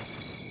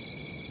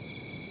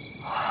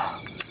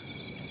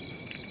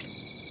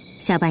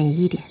下半夜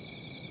1点。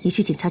你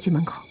去警察局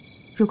门口，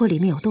如果里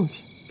面有动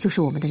静，就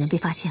是我们的人被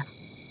发现了。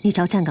你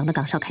找站岗的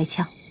岗哨开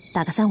枪，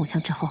打个3、5枪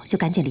之后就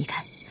赶紧离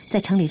开，在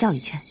城里绕一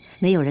圈，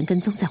没有人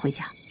跟踪再回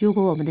家。如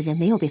果我们的人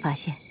没有被发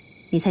现，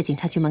你在警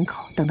察局门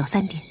口等到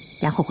3点，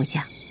然后回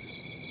家。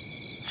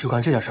就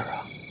干这件事儿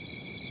啊？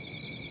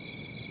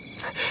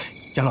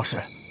杨老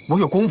师，我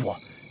有功夫，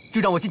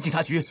就让我进警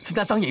察局去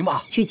拿赃银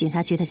吧。去警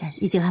察局的人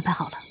已经安排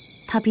好了，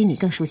他比你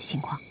更熟悉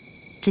情况，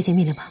执行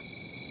命令吧。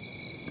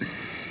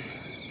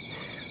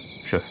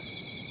是。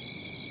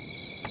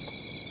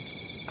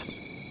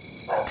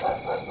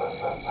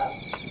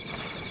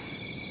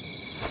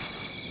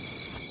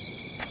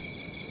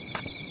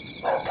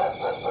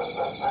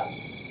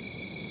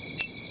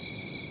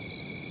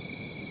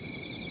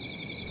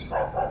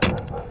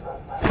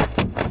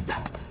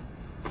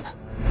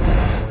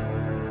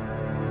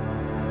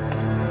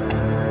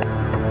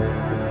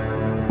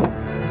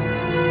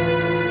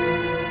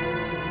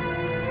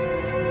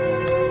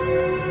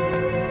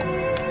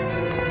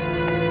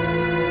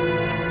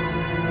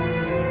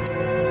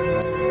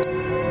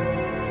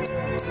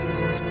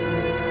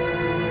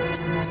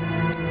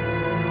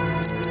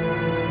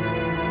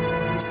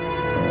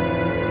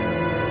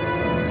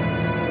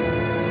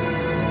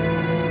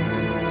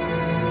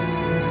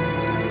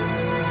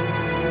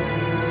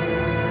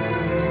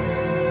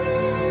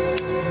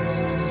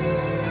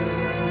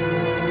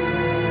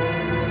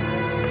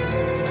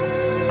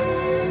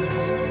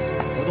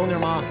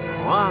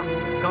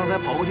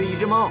跑过去一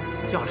只猫，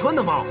叫春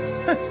的猫。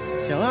哼，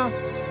行啊，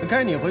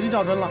该你回去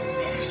叫春了。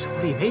手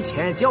里没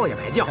钱，叫也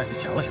白叫。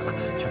行了行了，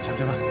去吧去吧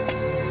去吧。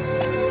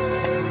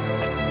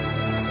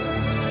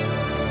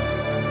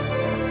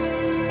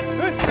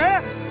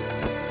哎，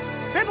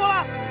别躲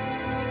了，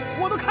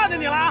我都看见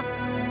你了。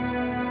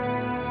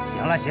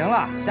行了行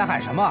了，瞎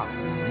喊什么？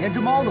连只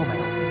猫都没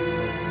有。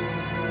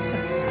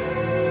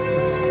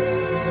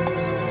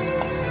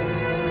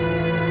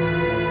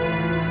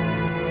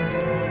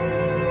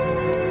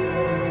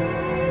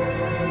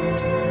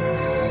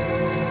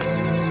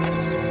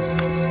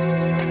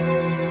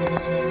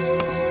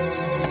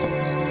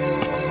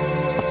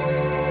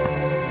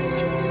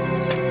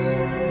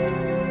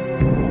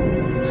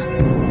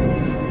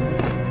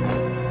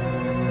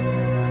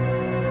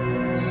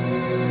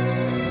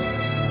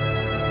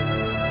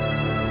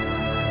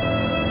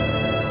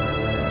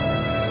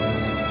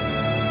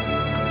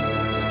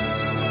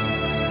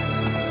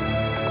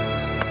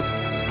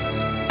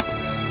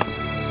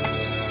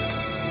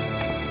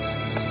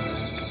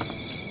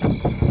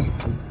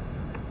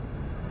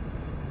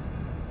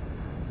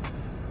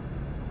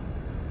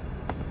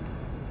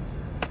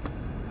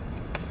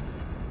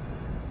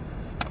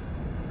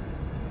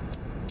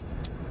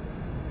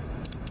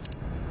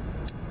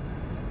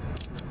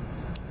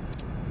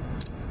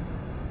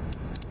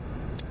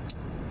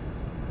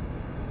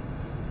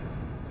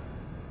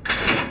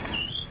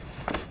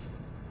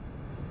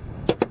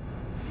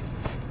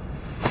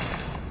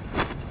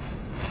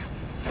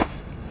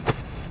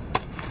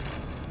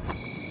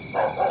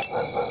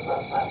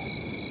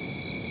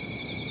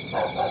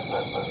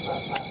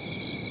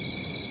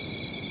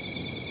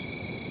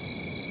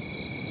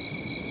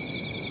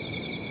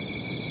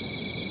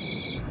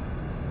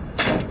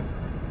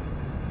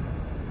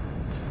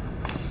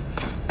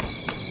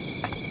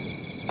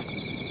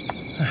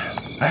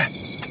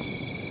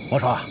我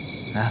说，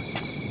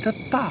这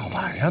大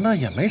晚上的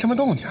也没什么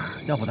动静，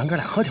要不咱哥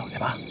俩喝酒去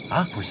吧？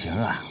啊，不行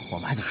啊，我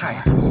们还得太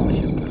怎么不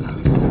行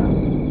啊？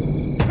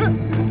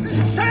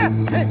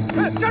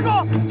站住！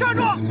站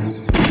住！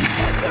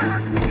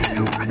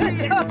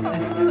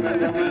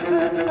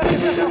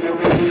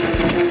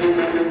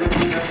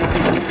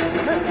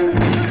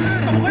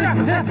怎么回事？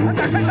打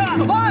开车！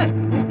快！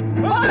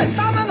快！大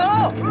门口！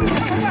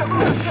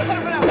快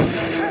点！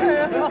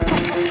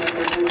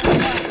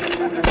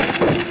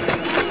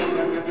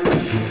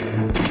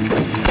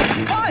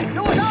快，给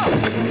我上！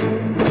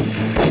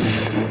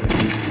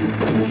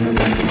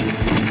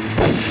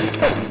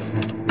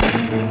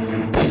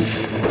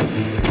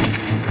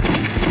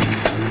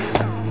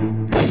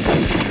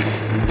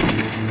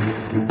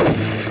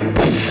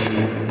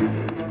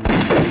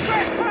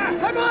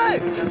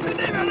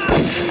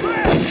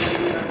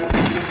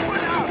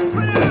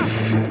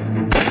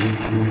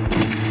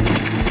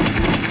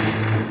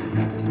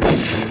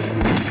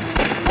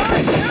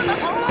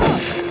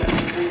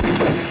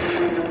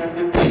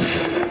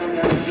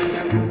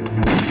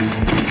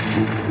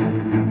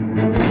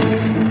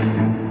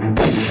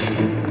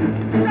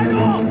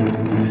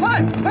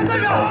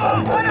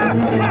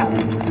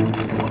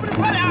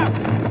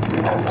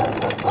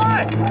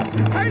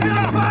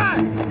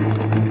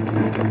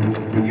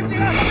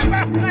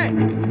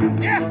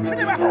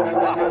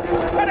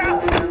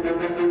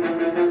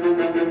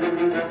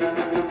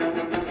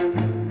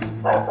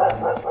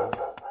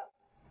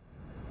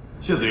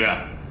谢子元，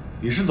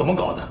你是怎么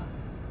搞的？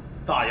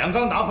大洋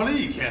刚拿回来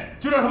1天，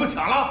就让他们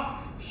抢了？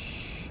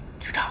嘘，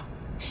局长，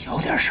小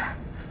点声，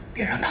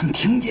别让他们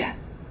听见。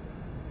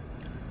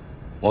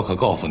我可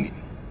告诉你，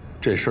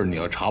这事儿你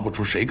要查不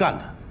出谁干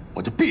的，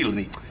我就毙了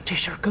你。这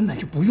事儿根本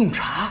就不用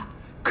查，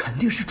肯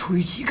定是楚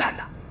玉琪干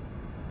的。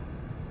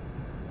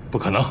不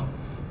可能，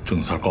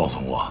郑三告诉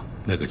我，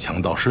那个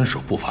强盗身手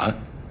不凡，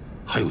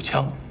还有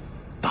枪，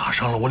打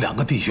伤了我2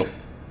个弟兄。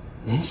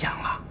您想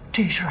啊，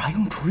这事儿还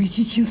用楚玉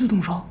琪亲自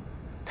动手？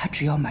他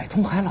只要买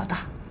通海老大，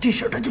这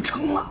事儿他就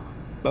成了。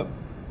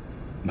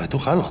买通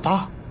海老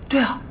大？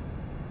对啊。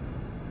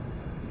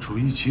楚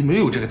玉琪没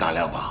有这个胆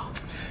量吧？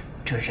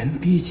这人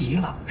逼急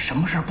了，什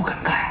么事儿不敢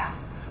干啊？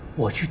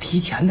我去提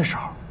钱的时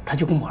候，他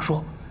就跟我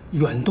说，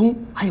远东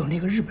还有那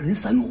个日本人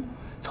三木，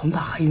从他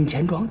海运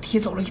钱庄提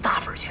走了1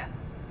大份钱。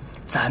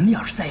咱们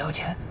要是再要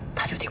钱，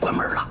他就得关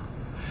门了。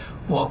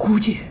我估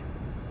计，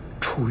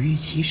楚玉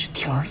琪是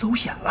铤而走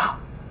险了。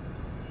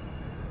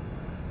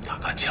他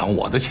敢抢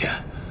我的钱，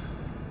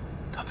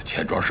他的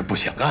钱庄是不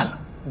想干了。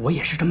我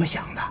也是这么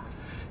想的，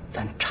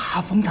咱查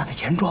封他的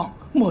钱庄，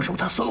没收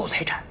他所有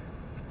财产，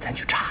咱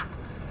去查，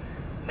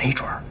没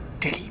准儿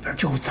这里边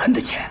就是咱的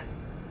钱。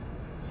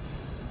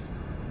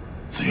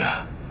子元，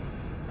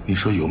你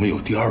说有没有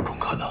第2种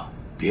可能？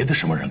别的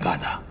什么人干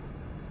的？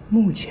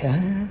目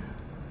前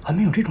还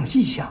没有这种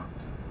迹象。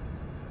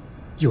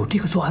有这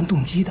个作案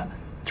动机的，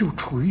就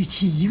楚玉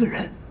琪一个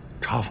人。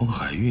查封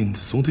海运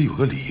总得有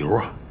个理由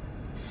啊。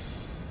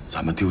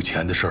咱们丢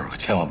钱的事儿可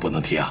千万不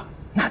能提啊！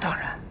那当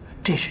然，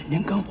这是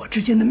您跟我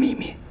之间的秘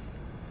密。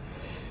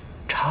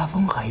查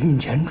封海运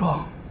钱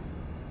庄，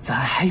咱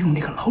还用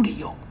那个老理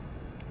由，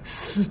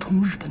私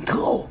通日本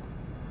特务。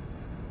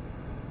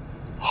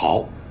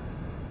好，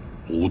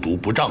无毒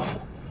不丈夫，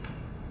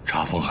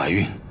查封海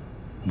运，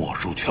没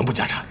收全部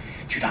家产。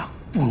局长，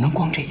不能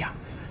光这样，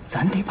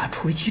咱得把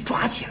楚玉琪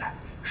抓起来，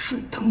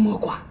顺藤摸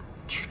瓜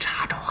去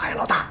查找海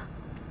老大。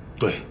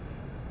对。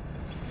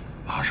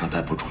马上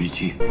逮捕楚玉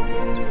琪。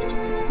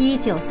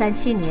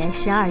1937年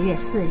12月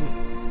4日，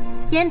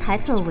烟台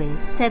特委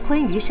在昆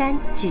嵛山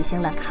举行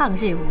了抗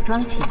日武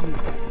装起义，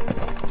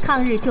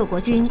抗日救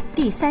国军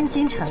第3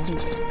军成立，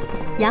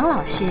杨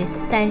老师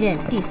担任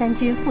第3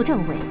军副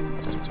政委，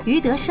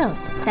余德胜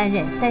担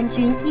任3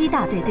军1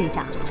大队队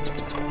长，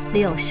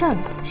柳胜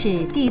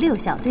是第6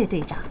小队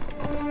队长，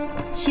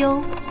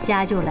邱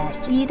加入了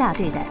1大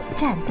队的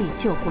战地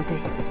救护队。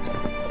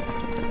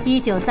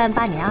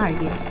1938年2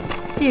月。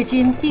日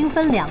军兵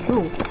分2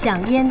路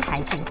向烟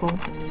台进攻，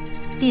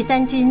第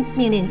3军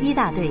命令1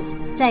大队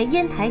在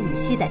烟台以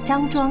西的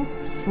张庄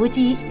伏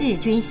击日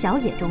军小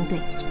野中队，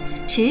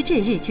迟滞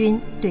日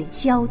军对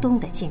胶东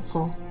的进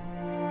攻。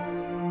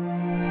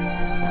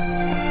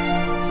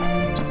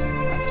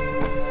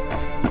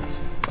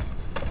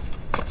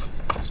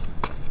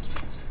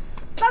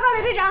报告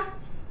李队长，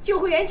救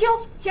护员邱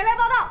前来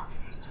报道。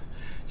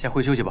先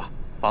回休息吧，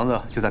房子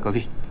就在隔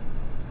壁。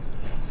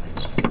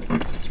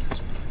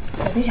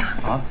李队长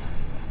啊，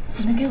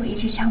你能给我1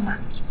支枪吗？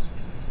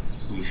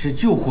你是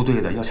救护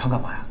队的，要枪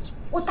干嘛呀？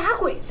我打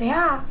鬼子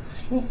呀！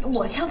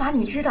我枪法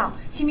你知道，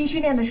新兵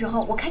训练的时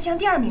候我开枪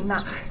第2名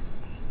呢。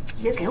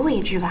你就给我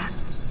1支吧。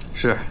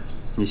是，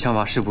你枪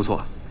法是不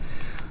错，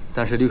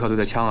但是6小队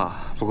的枪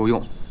啊不够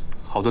用，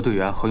好多队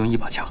员合用1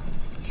把枪。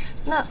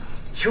那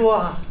秋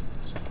啊，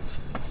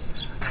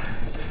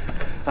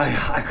哎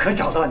呀，可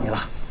找到你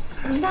了。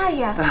林大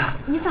爷，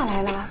你咋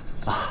来了？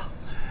啊，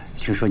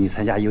听说你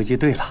参加游击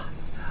队了。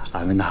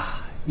俺们呐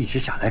一直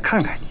想来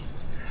看看你，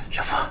这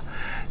不，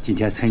今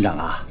天村长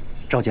啊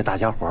召集大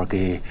家伙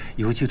给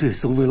游击队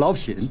送慰劳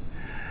品，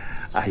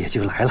俺也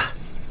就来了。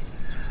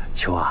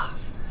秋啊，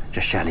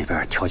这山里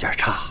边条件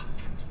差，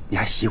你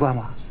还习惯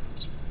吗？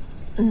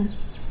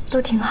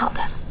都挺好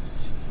的。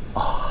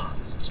哦，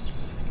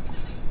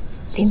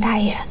林大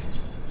爷，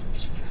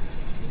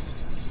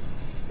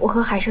我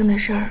和海生的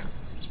事儿，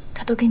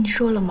他都跟你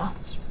说了吗？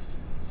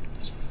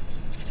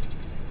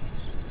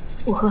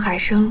我和海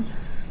生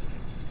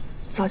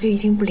早就已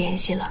经不联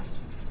系了。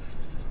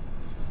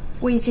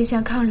我已经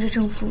向抗日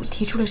政府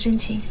提出了申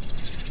请，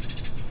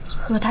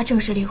和他正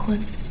式离婚。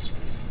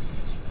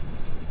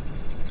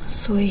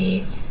所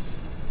以，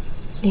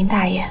林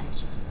大爷，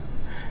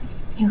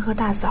您和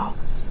大嫂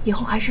以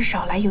后还是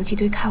少来游击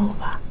队看我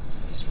吧。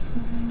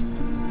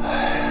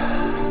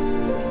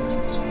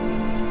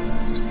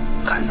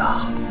孩子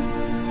啊，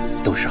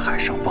都是海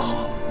生不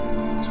好，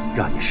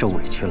让你受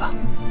委屈了。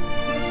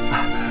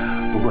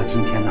不过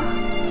今天呢，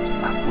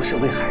不是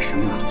为海生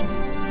啊，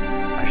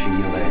而是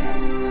因为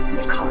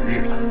你抗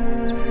日了，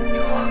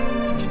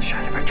这不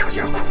山里边条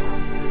件苦，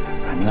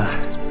咱呢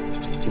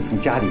就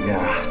从家里边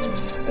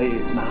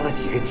拿了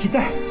几个鸡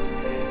蛋，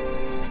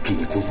给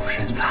你补补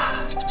身子。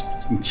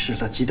你吃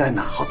了鸡蛋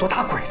呢，好多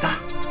打鬼子。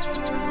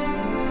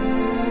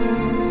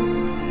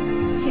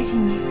谢谢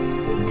你，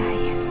林大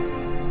爷。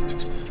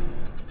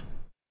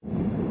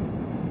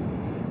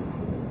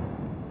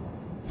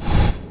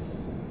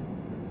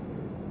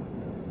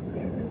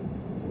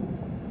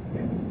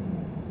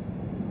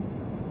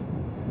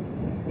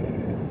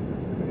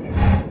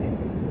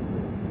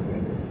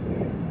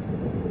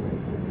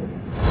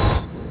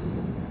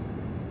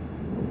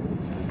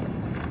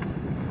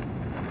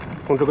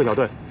通知各小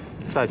队，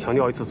再强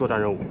调一次作战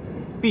任务，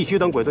必须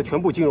等鬼子全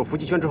部进入伏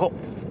击圈之后，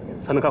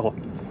才能开火。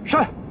是。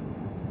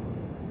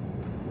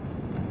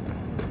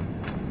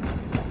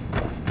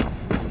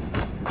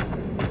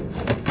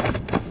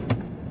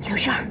刘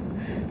胜，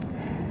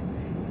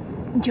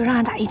你就让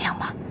俺打一枪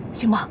吧，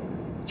行吗？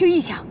就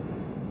一枪。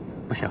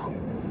不行。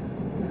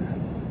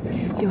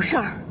刘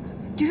胜，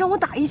就让我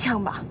打一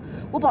枪吧，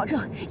我保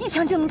证一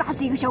枪就能打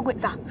死一个小鬼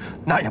子。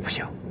那也不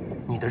行，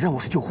你的任务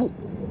是救护。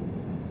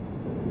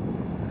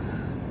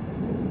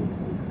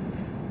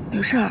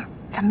刘胜，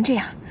咱们这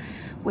样，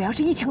我要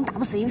是一枪打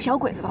不死一个小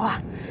鬼子的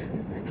话，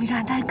你让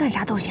俺干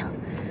啥都行，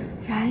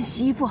让俺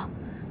洗衣服、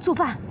做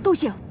饭都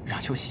行。让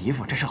秋洗衣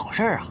服，这是好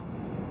事啊！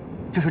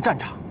这是战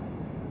场，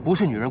不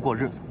是女人过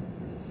日子。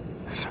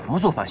什么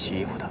做饭洗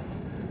衣服的？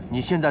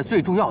你现在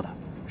最重要的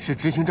是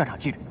执行战场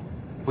纪律，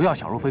不要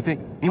想入非非，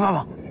明白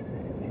吗？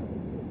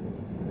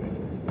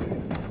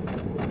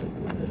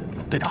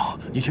队长，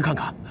你去看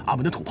看俺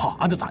们的土炮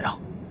安得咋样？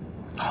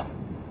好。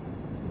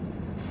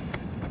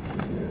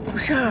刘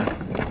胜，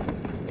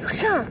刘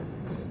胜，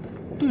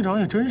队长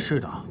也真是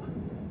的，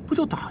不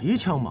就打一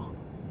枪吗？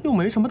又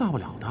没什么大不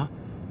了的。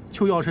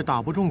就要是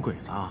打不中鬼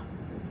子，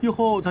以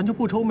后咱就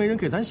不愁没人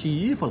给咱洗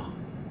衣服了。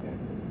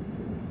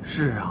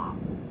是啊，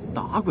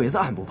打鬼子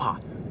俺不怕，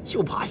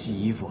就怕洗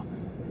衣服。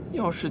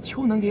要是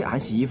秋能给俺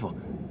洗衣服，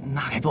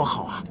那该多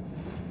好啊！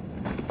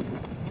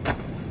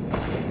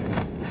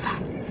老三，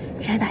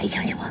让俺打一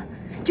枪行吗？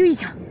就一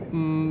枪。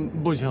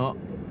不行。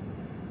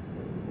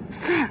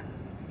四儿，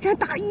让俺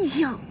打一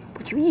枪。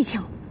就一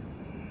枪，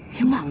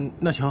行吗？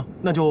那行，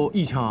那就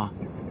一枪啊！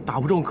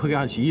打不中可给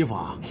俺洗衣服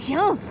啊！行，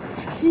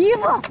洗衣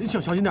服。小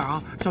心点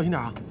啊，小心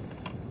点啊！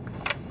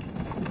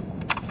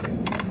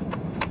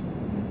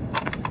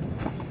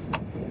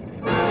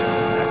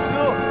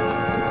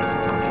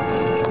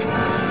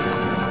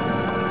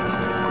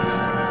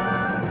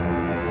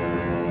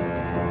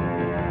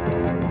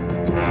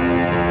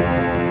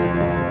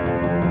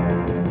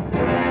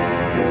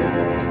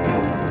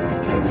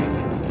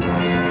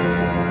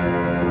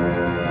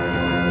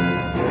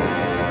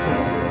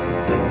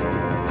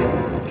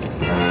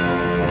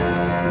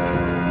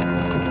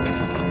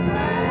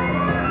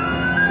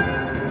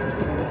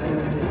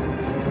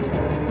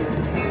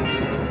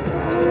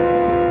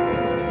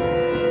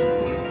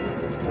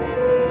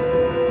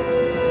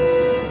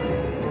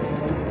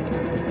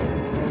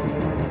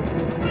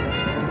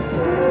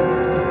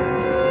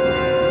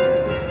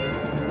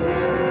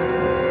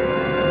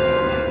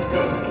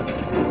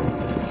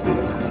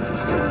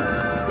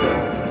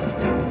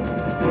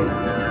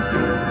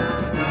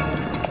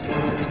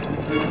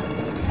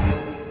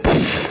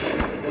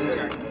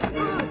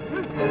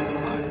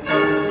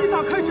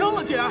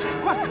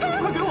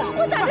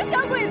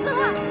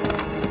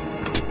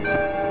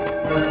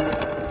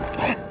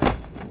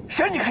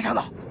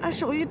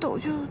手一抖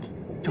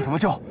就什么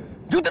救？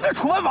你就在那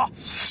处分吧。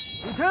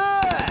你退！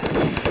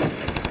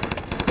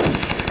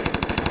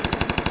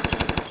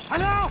海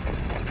亮，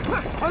快，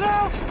海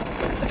亮，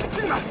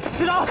进来！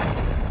队长，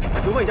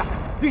就问一下，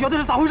绿小队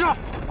是咋回事？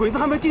鬼子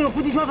还没进入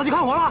伏击圈，咋就开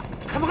火了？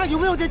他们还有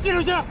没有点进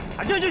入去？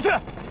赶紧进去！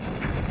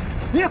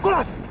你也过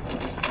来，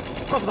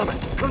告诉他们，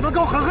让他们给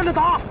我狠狠的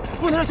打，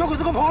不能让小鬼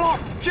子给我跑了。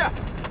是，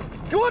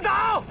给我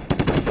打！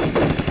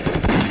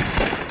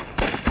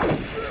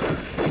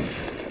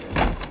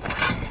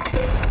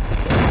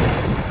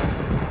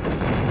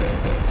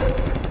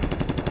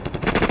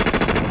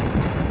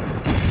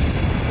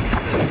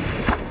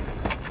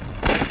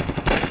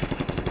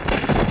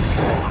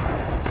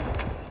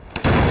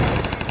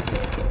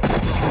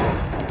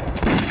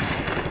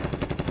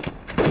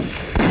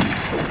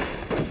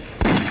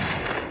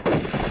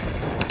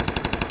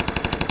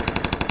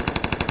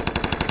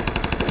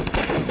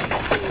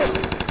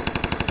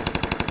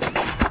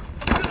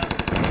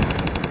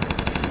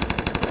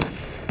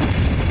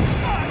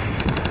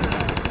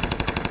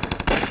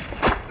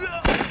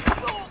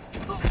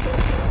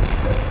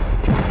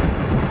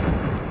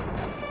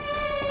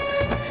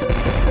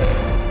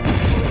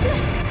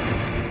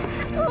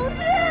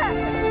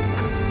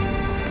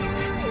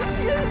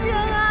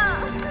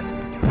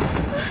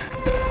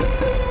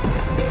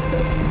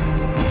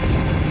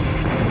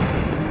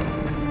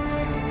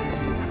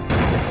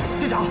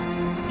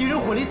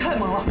力太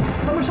猛了，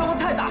他们伤亡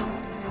太大。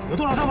有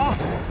多少伤亡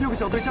？6个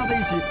小队加在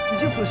一起，已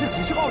经损失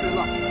几十号人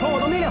了。传我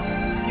的命令，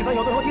第3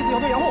小队和第4小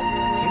队掩护，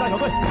其他小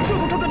队迅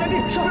速乘车前进。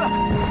是。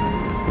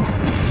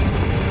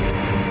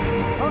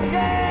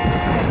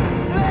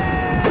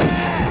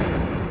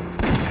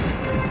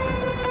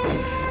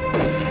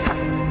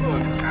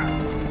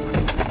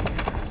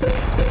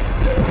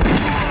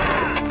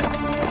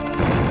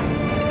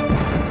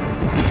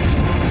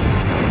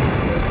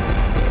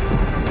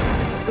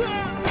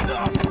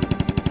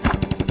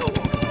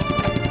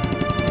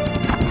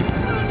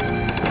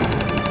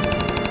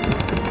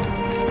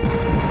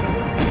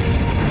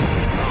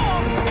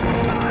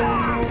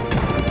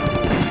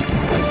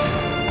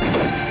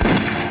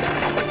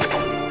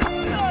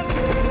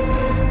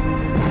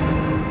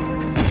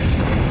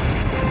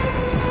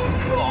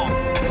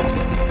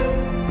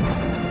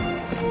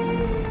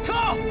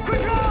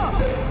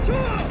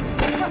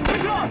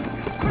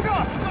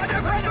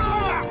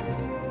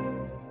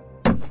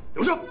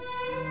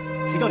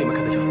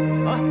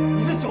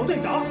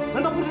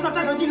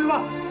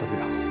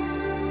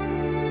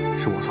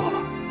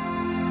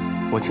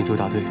请求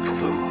大队处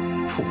分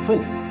我。处分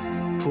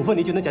你？处分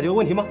你就能解决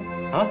问题吗？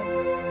啊！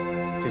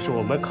这是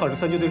我们抗日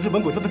3军对日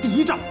本鬼子的第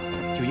1仗，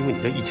就因为你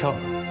这一枪，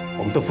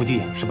我们的伏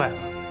击失败了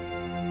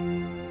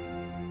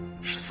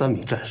，13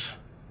名战士，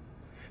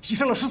牺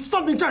牲了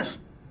13名战士，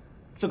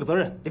这个责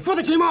任你负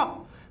得起吗？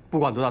不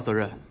管多大责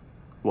任，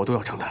我都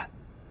要承担。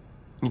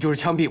你就是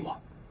枪毙我，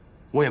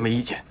我也没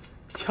意见。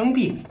枪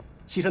毙你，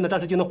牺牲的战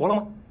士就能活了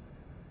吗？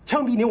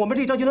枪毙你，我们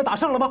这一仗就能打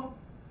胜了吗？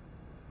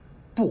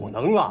不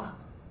能啊！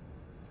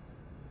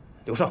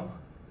刘胜，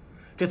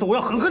这次我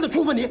要狠狠地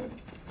处分你。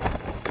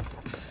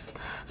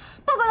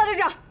报告大队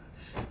长，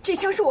这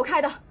枪是我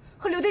开的，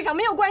和刘队长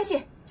没有关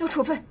系。要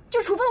处分就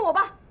处分我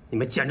吧。你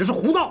们简直是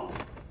胡闹！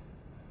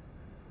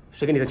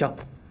谁给你的枪？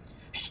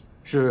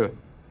是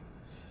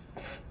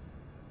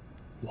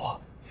我。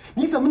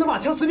你怎么能把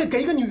枪随便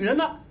给一个女人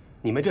呢？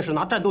你们这是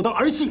拿战斗当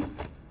儿戏。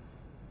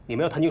你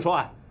们要谈情说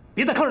爱，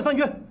别在抗日3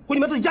军，回你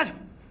们自己家去。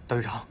大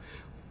队长，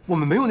我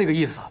们没有那个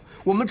意思。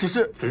我们只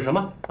是什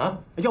么啊？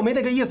要没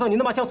那个意思，你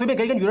能把枪随便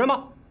给一个女人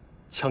吗？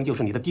枪就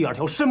是你的第2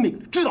条生命，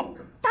知道？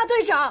大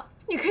队长，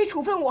你可以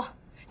处分我，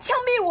枪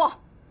毙我，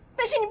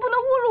但是你不能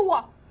侮辱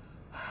我。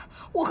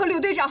我和刘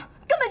队长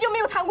根本就没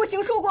有谈过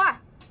情说过爱。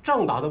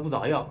仗打得不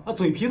咋样啊，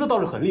嘴皮子倒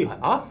是很厉害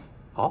啊。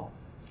好，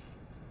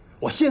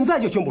我现在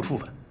就宣布处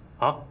分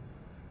啊！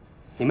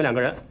你们2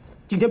个人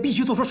今天必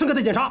须做出深刻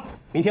的检查，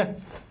明天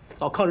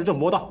到抗日政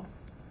府报道。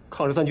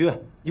抗日3军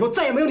以后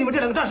再也没有你们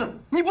这2个战士。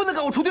你不能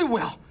赶我出队伍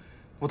呀！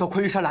我到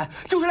昆玉山来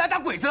就是来打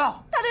鬼子的。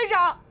大队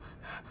长，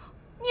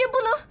你也不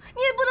能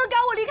赶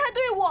我离开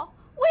队伍，我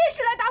也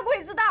是来打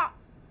鬼子的。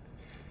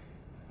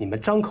你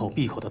们张口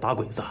闭口的打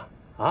鬼子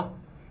啊！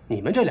你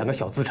们这2个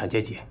小资产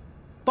阶级，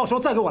到时候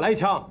再给我来一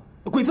枪，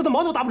鬼子的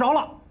毛都打不着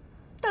了。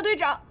大队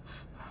长，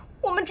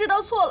我们知道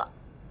错了，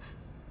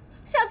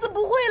下次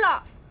不会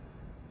了。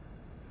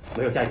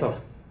没有下一次了，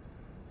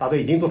大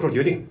队已经做出了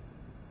决定，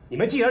你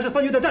们既然是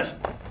3军的战士，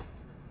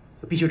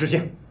就必须执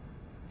行。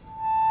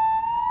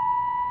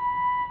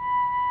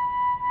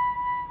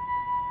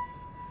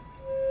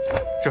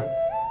是，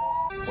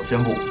我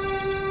宣布，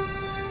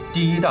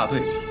第1大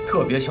队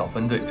特别小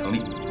分队成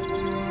立，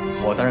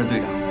我担任队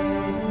长，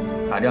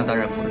海亮担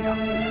任副队长。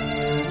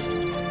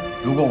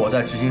如果我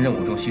在执行任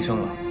务中牺牲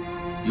了，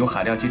由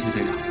海亮接替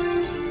队长，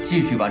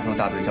继续完成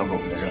大队交给我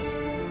们的任务。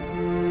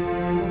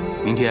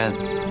明天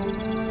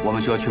我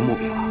们就要去牟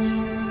平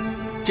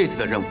了，这次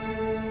的任务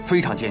非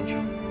常艰巨，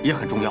也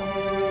很重要。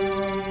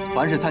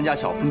凡是参加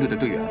小分队的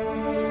队员，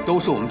都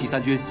是我们第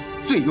3军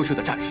最优秀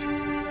的战士。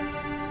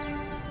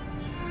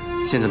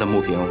现在的牟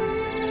平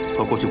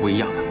和过去不一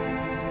样了，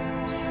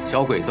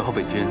小鬼子和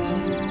伪军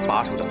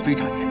把守的非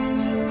常严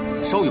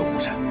密，稍有不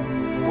慎，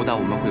不但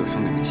我们会有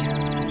生命危险，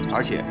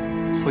而且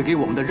会给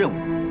我们的任务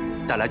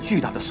带来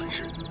巨大的损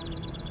失。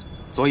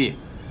所以，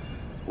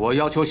我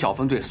要求小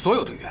分队所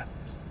有队员，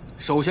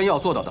首先要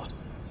做到的，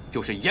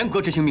就是严格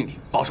执行命令，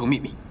保守秘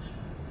密。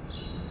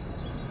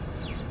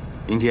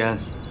明天，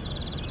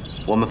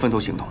我们分头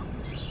行动。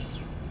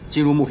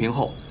进入牟平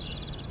后，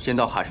先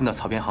到海参的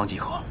草编行集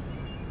合。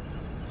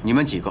你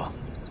们几个，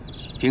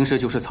平时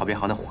就是草编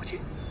行的伙计，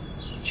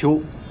秋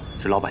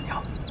是老板娘。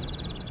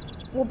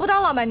我不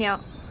当老板娘。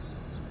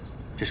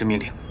这是命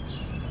令，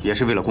也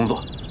是为了工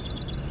作。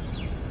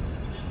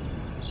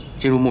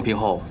进入牟平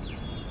后，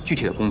具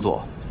体的工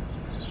作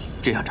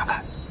这样展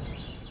开。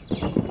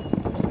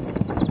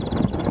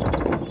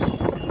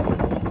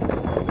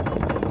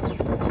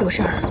有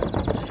事儿，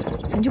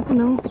咱就不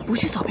能不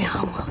去草编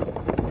行吗？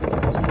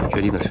决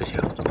定的事情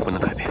不能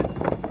改变。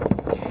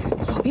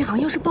草编行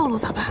要是暴露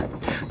咋办？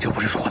这不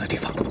是说话的地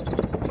方。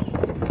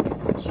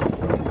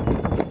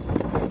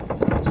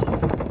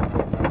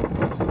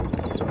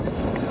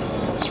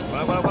过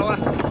来，过来，过来，过来！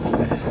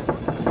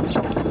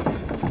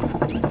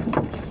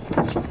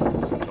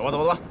走吧，走吧，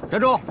走吧！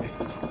站住！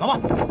走吧！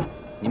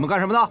你们干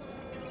什么的？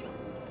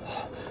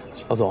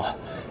老总，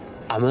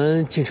俺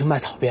们进城卖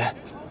草编，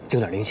挣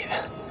点零钱。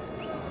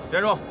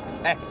站住！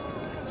哎，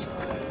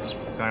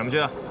干什么去？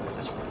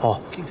哦，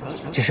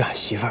这是俺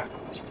媳妇儿，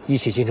一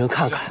起进城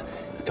看看，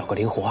找个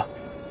零活。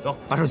走，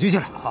把手举起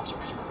来。好。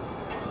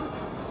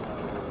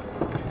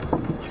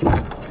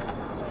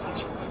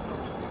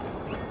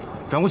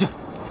转过去。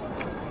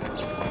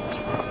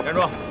站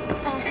住！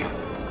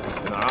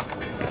去哪儿啊？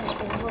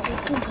我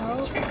进城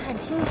看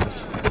亲戚。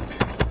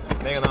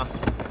那个呢？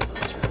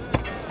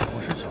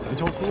我是小学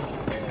教书的。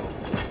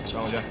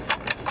转过去。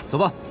走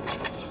吧。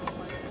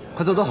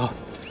快走走。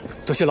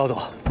多谢老总。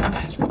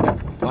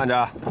慢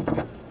着，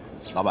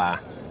老板，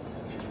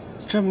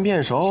这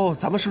面熟，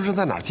咱们是不是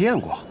在哪儿见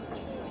过？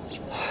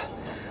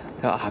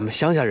俺们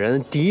乡下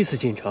人第一次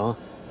进城，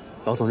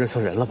老总认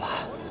错人了吧？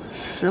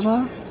是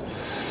吗？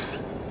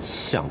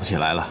想不起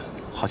来了，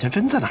好像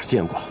真在哪儿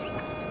见过。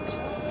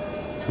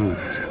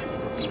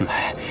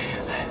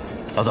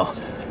老总，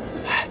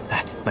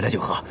来买点酒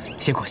喝，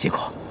辛苦辛苦。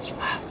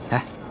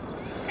哎，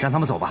让他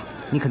们走吧，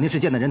你肯定是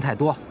见的人太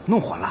多，弄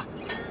混了。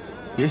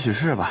也许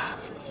是吧。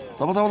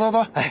走吧，走吧，走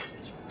走。哎，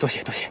多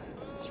谢多谢。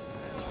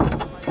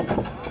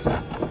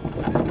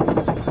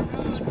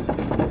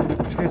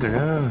这个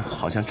人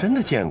好像真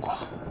的见过。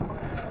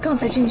刚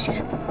才甄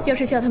选，要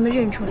是叫他们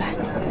认出来，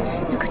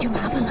那可就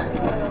麻烦了。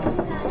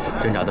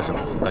侦查的时候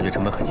感觉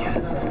成本很严，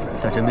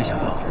但真没想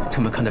到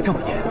成本看得这么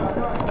严。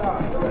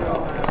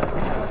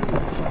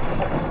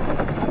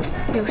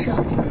刘胜，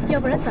要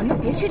不然咱们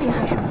别去临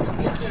海什么草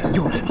编行。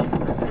又来了，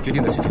决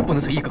定的事情不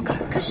能随意更改，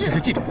这是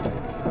纪律。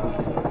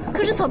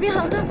可是草编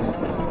行的，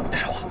别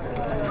说话，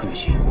出语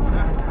气。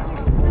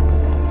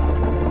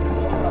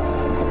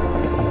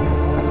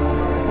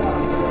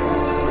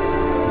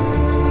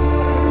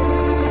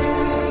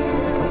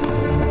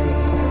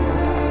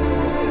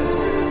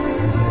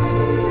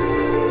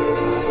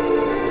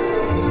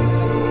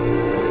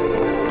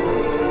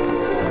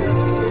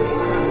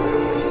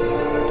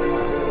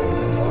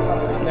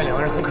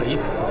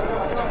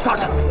抓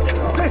住他！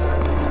追！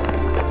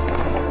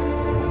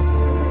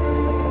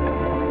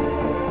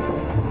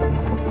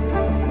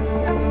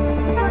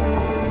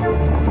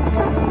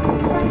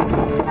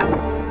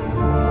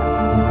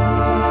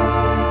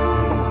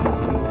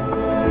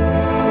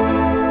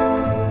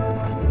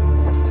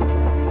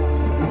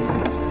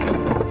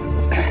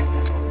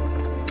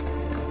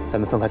咱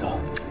们分开走，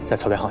在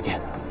草编行见。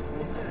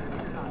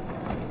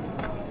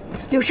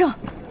刘胜，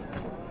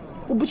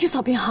我不去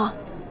草编行。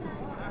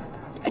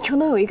城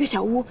东有一个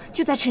小屋，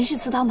就在陈氏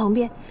祠堂旁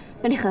边，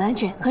那里很安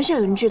全，很少有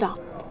人知道。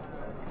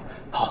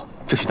好，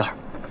就去那儿。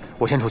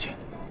我先出去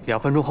，2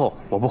分钟后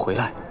我不回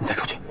来，你再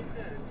出去。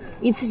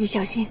你自己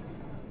小心。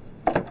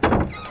不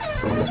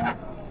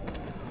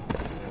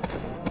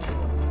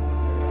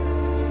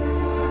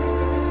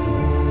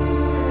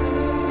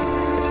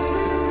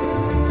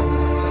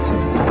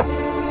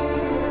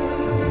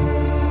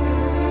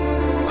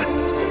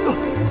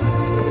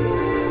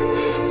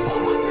好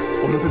了，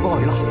我们被包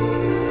围了。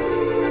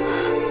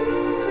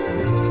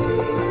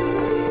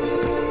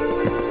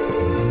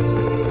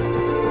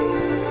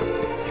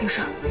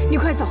你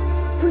快走，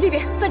从这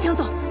边翻墙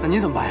走。那您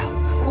怎么办呀？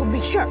我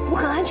没事儿，我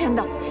很安全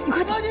的。你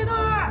快走。游击队，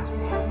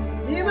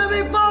你们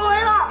被包围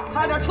了，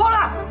快点出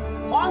来！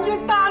皇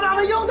军大大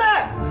的优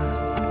待。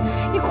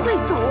你快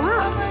走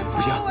啊！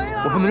不行，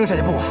我不能扔下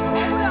去不管。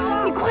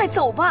你快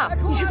走吧，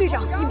你是队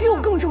长，你比我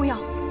更重要。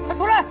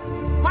出来，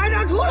快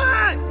点出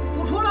来！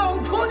不出来，我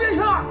们冲进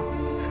去！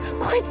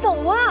快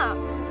走啊！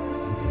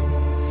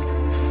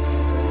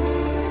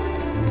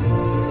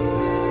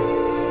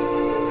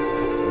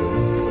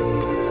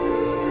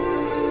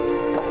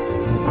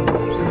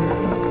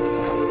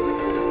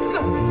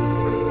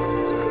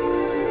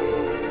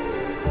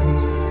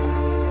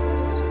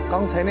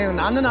刚才那个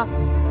男的呢？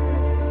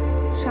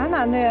啥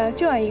男的呀？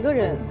就俺一个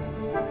人。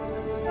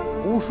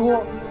胡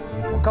说！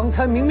我刚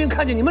才明明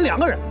看见你们2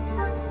个人。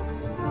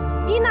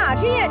你哪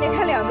只眼睛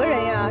看2个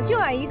人呀？就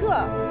俺一个。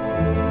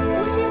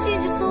不信进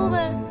去搜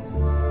呗。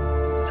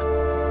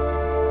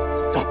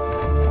走。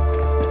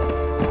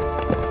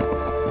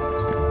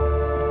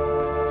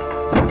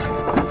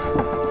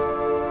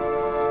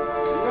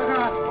你看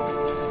看。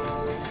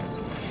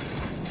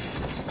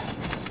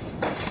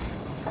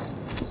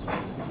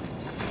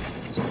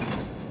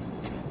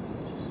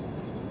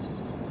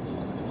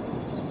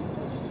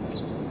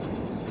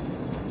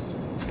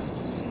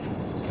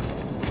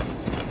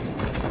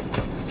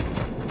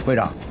会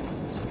长，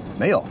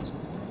没有，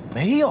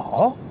没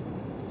有。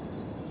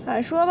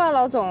俺说吧，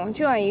老总，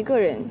就俺一个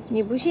人，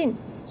你不信？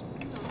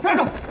站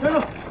住！站住！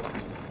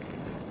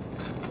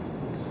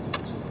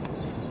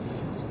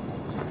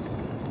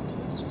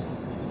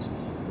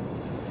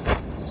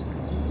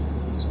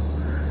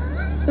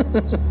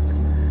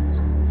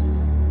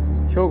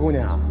邱姑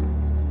娘，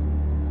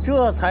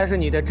这才是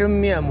你的真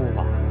面目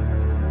吧？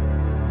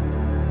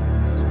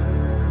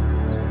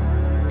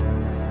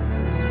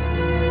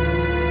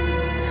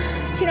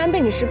既然被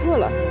你识破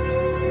了，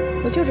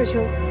我就是邱，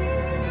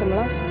怎么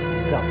了？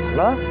怎么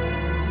了？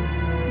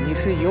你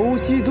是游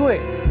击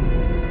队，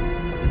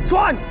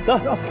抓你的！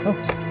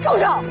住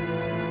手！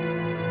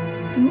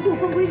你们给我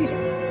放规矩点。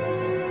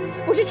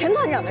我是陈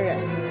团长的人。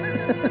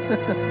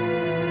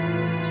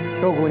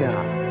周姑娘，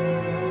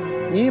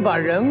你把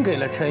人给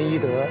了陈一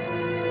德，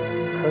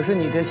可是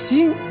你的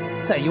心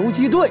在游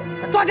击队。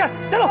抓紧，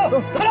带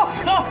路，材料，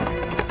走，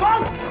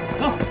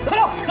走，材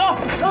料，走，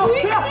走，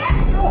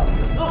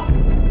走。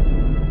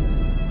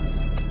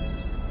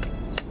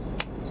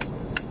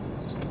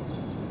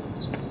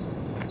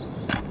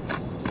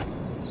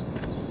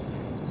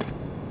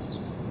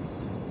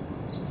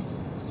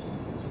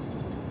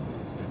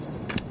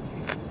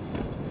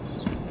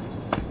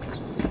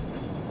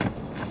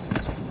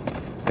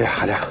哎呀，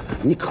海亮，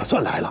你可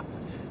算来了！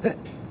哎，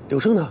柳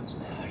生呢？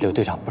柳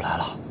队长不来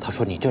了，他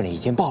说你这里已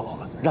经暴露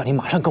了，让你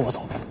马上跟我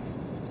走。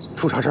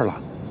出啥事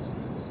了？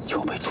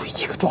就被楚一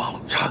奇给抓了。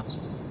啥？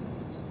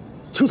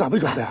秋咋被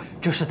抓的呀？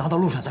这事咱到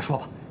路上再说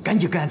吧，赶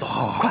紧跟俺走，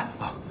快！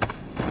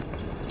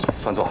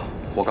团座，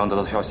我刚得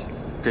到消息，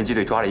侦缉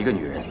队抓了一个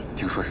女人，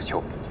听说是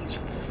秋。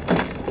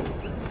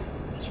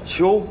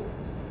秋，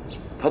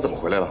她怎么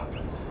回来了？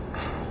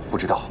不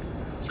知道，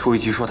楚一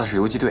奇说她是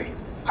游击队，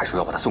还说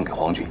要把她送给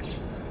皇军。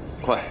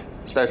快，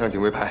带上警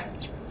卫排，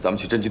咱们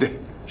去侦缉队。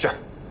是。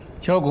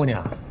秋姑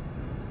娘，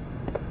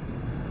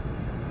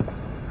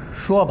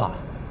说吧，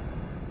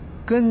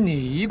跟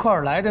你一块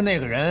儿来的那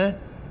个人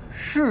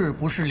是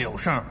不是柳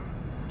胜？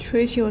楚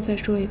一奇，我再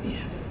说一遍，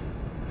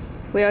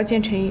我要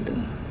见陈一德。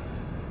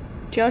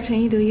只要陈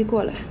一德一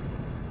过来，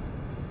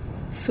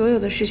所有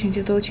的事情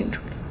就都清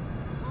楚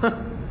了。哼，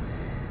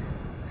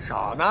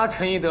少拿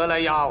陈一德来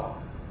压我。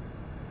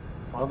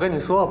我跟你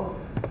说吧，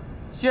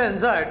现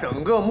在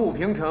整个牟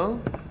平城，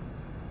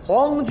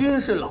皇军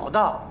是老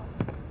大，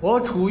我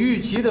楚玉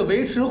琪的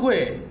维持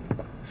会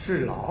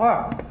是老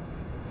二，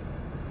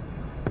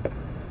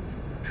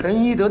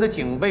陈一德的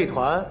警备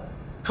团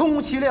充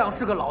其量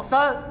是个老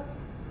三。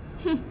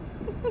哼，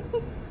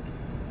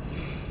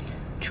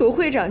楚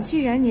会长，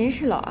既然您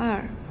是老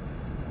二，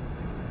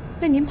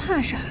那您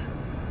怕啥？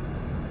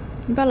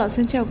你把老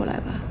三叫过来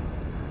吧，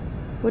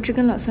我只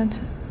跟老三谈。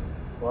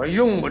我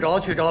用不着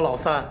去找老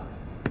三。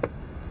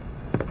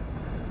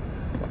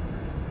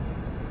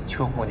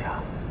秋姑娘，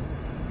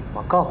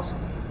我告诉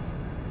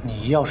你，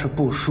你要是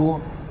不说，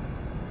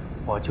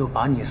我就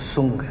把你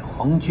送给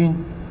皇军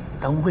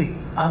当慰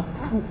安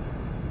妇。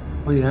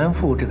慰安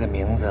妇这个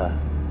名字，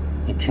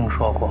你听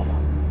说过吗？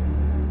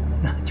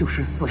那就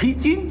是随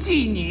军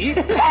妓女。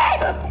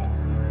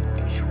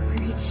楚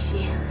玉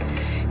琪，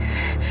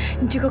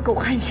你这个狗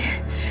汉奸，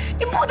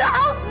你不得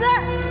好死！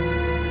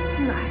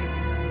奶，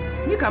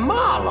你敢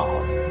骂老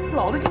子？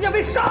老子今天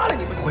被杀了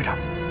你不？会长，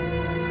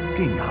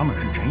这娘们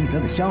是陈一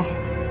德的相好，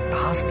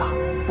打死她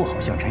不好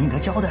向陈一德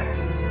交代。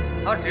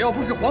她只要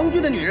不是皇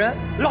军的女人，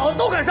老子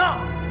都敢杀。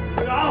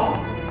会长，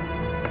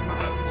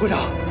会长，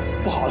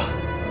不好了，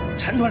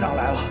陈团长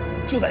来了，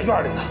就在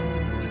院里呢，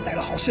还带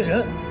了好些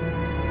人。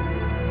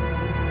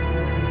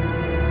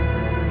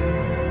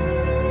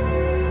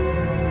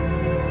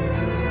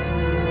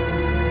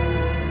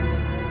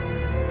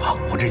好，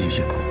我这就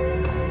去。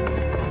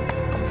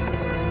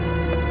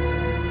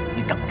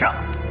你等着，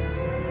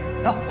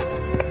走。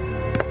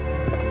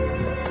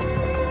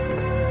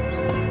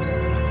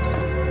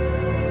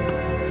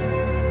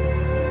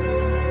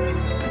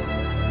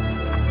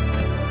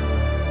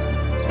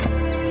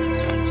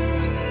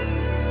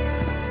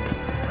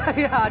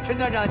哎呀，陈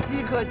团长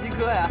稀客稀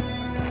客呀！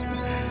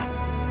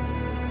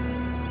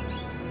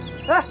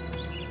哎，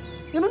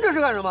你们这是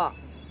干什么？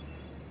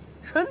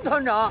陈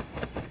团长，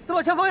都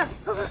把枪放下！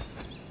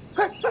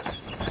快！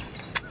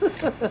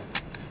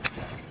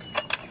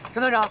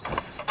陈团长，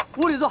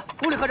屋里坐，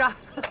屋里喝茶。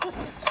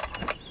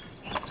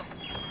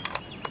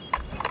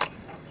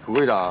楚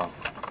会长，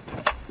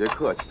别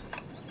客气，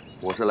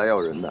我是来要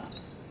人的。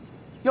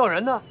要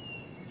人的？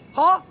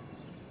好啊，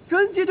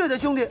侦缉队的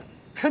兄弟，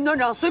陈团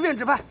长随便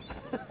指派。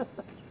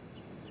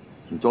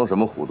你装什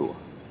么糊涂啊？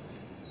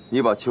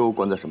你把秋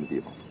关在什么地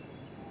方？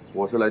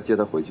我是来接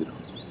他回去的。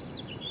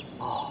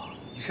哦，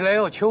你是来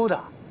要秋的。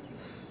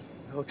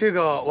这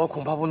个我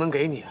恐怕不能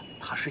给你，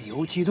他是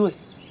游击队，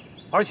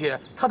而且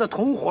他的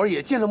同伙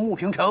也进了牟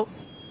平城，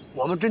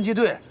我们侦缉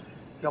队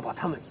要把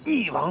他们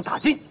一网打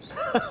尽。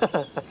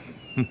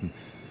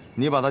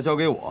你把他交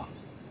给我，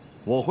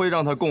我会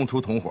让他供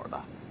出同伙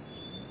的。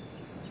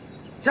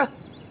行，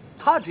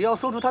他只要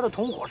说出他的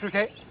同伙是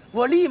谁，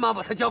我立马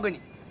把他交给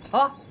你。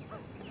啊，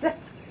来，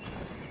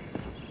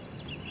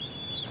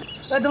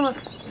来，等等，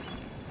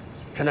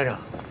陈团长，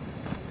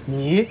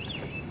你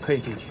可以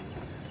进去，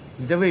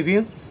你的卫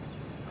兵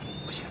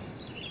不行，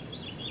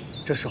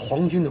这是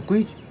皇军的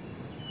规矩。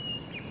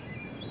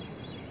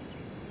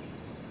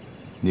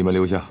你们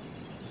留下。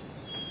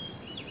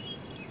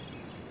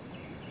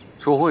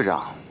楚会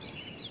长，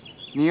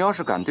你要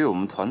是敢对我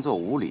们团座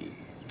无礼，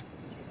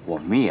我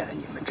灭了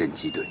你们侦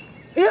缉队。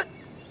哎呀，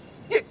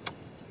你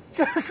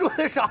这说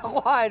的啥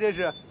话呀？这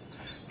是，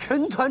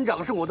陈团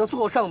长是我的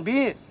座上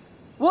宾，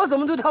我怎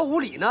么对他无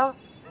礼呢？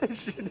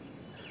是的，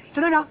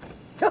陈团长，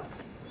请。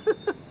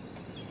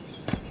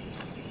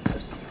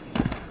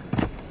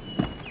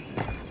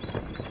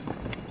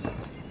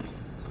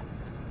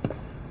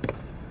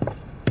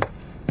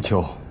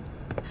秋，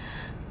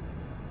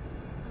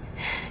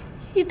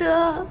一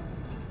德，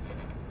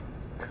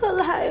可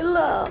来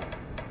了。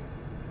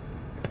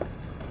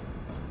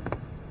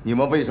你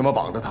们为什么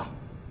绑着他？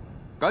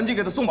赶紧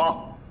给他松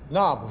绑！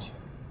那不行，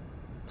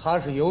他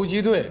是游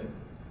击队，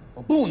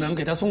我不能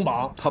给他松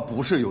绑。他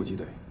不是游击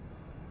队，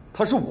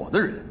他是我的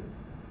人，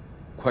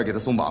快给他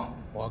松绑！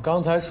我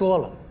刚才说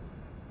了，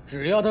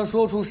只要他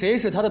说出谁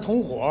是他的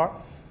同伙，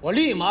我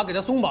立马给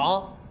他松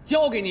绑，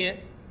交给你。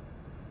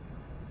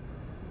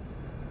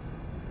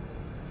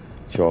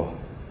秋，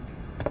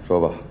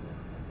说吧，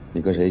你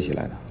跟谁一起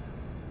来的？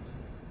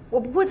我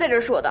不会在这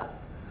儿说的。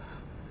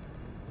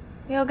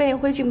我要跟你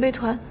回警备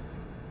团，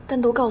单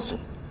独告诉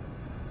你。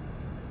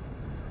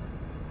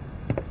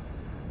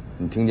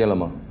你听见了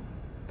吗？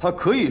他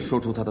可以说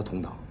出他的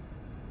同党，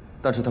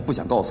但是他不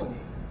想告诉你。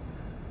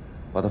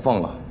把他放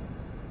了，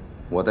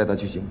我带他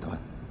去警备团。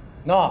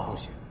那不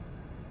行，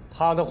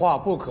他的话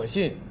不可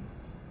信，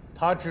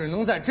他只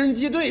能在侦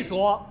缉队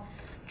说。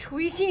楚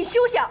玉琪，你休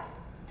想！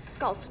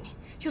告诉你，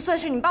就算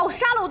是你把我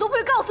杀了，我都不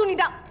会告诉你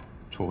的。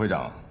楚会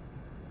长，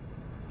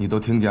你都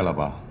听见了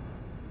吧？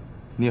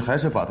你还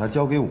是把他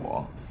交给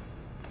我。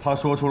他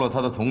说出了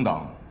他的同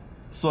党，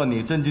算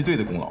你侦缉队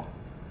的功劳。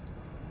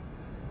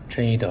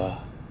陈一德，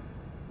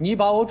你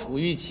把我楚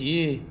玉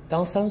琪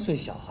当3岁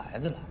小孩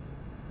子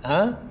了，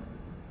啊？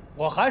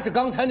我还是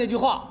刚才那句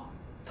话，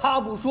他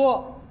不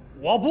说，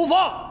我不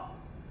放。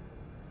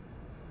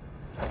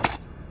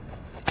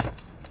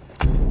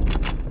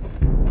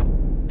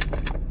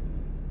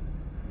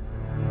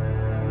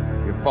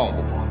你放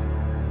不放？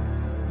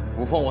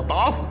不放我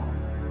打死你！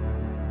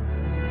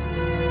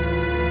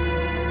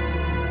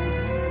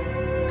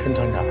陈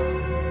团长，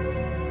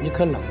你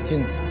可冷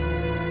静点，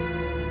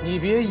你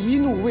别一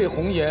怒为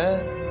红颜，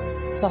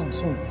葬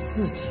送了你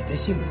自己的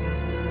性命。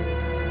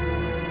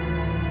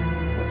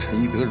我陈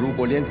一德如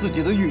果连自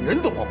己的女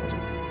人都保不住，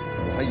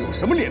我还有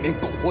什么脸面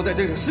苟活在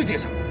这个世界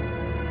上？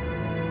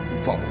你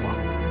放不放？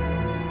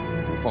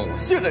不放，我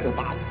现在就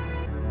打死！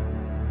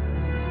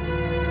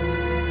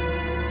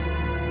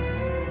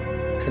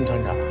陈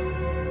团长，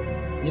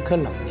你可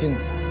冷静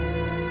点，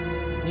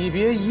你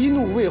别一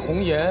怒为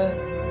红颜，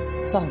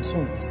葬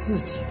送了你自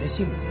己的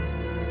性命。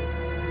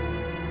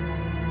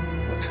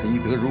我陈一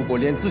德如果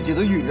连自己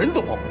的女人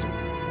都保不住，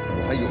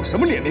我还有什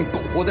么脸面苟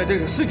活在这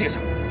个世界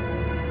上？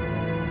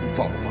你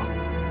放不放？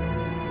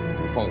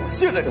不放，我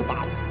现在就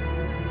打死！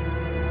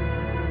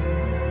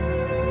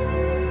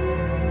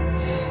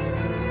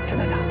陈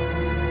团长，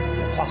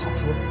有话好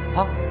说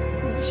啊！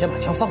你先把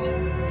枪放下。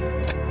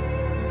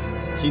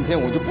今天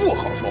我就不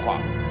好说话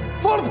了，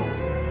放了他！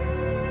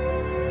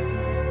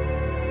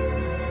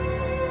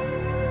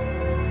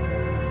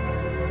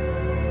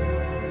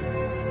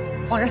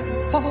放人！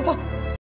放！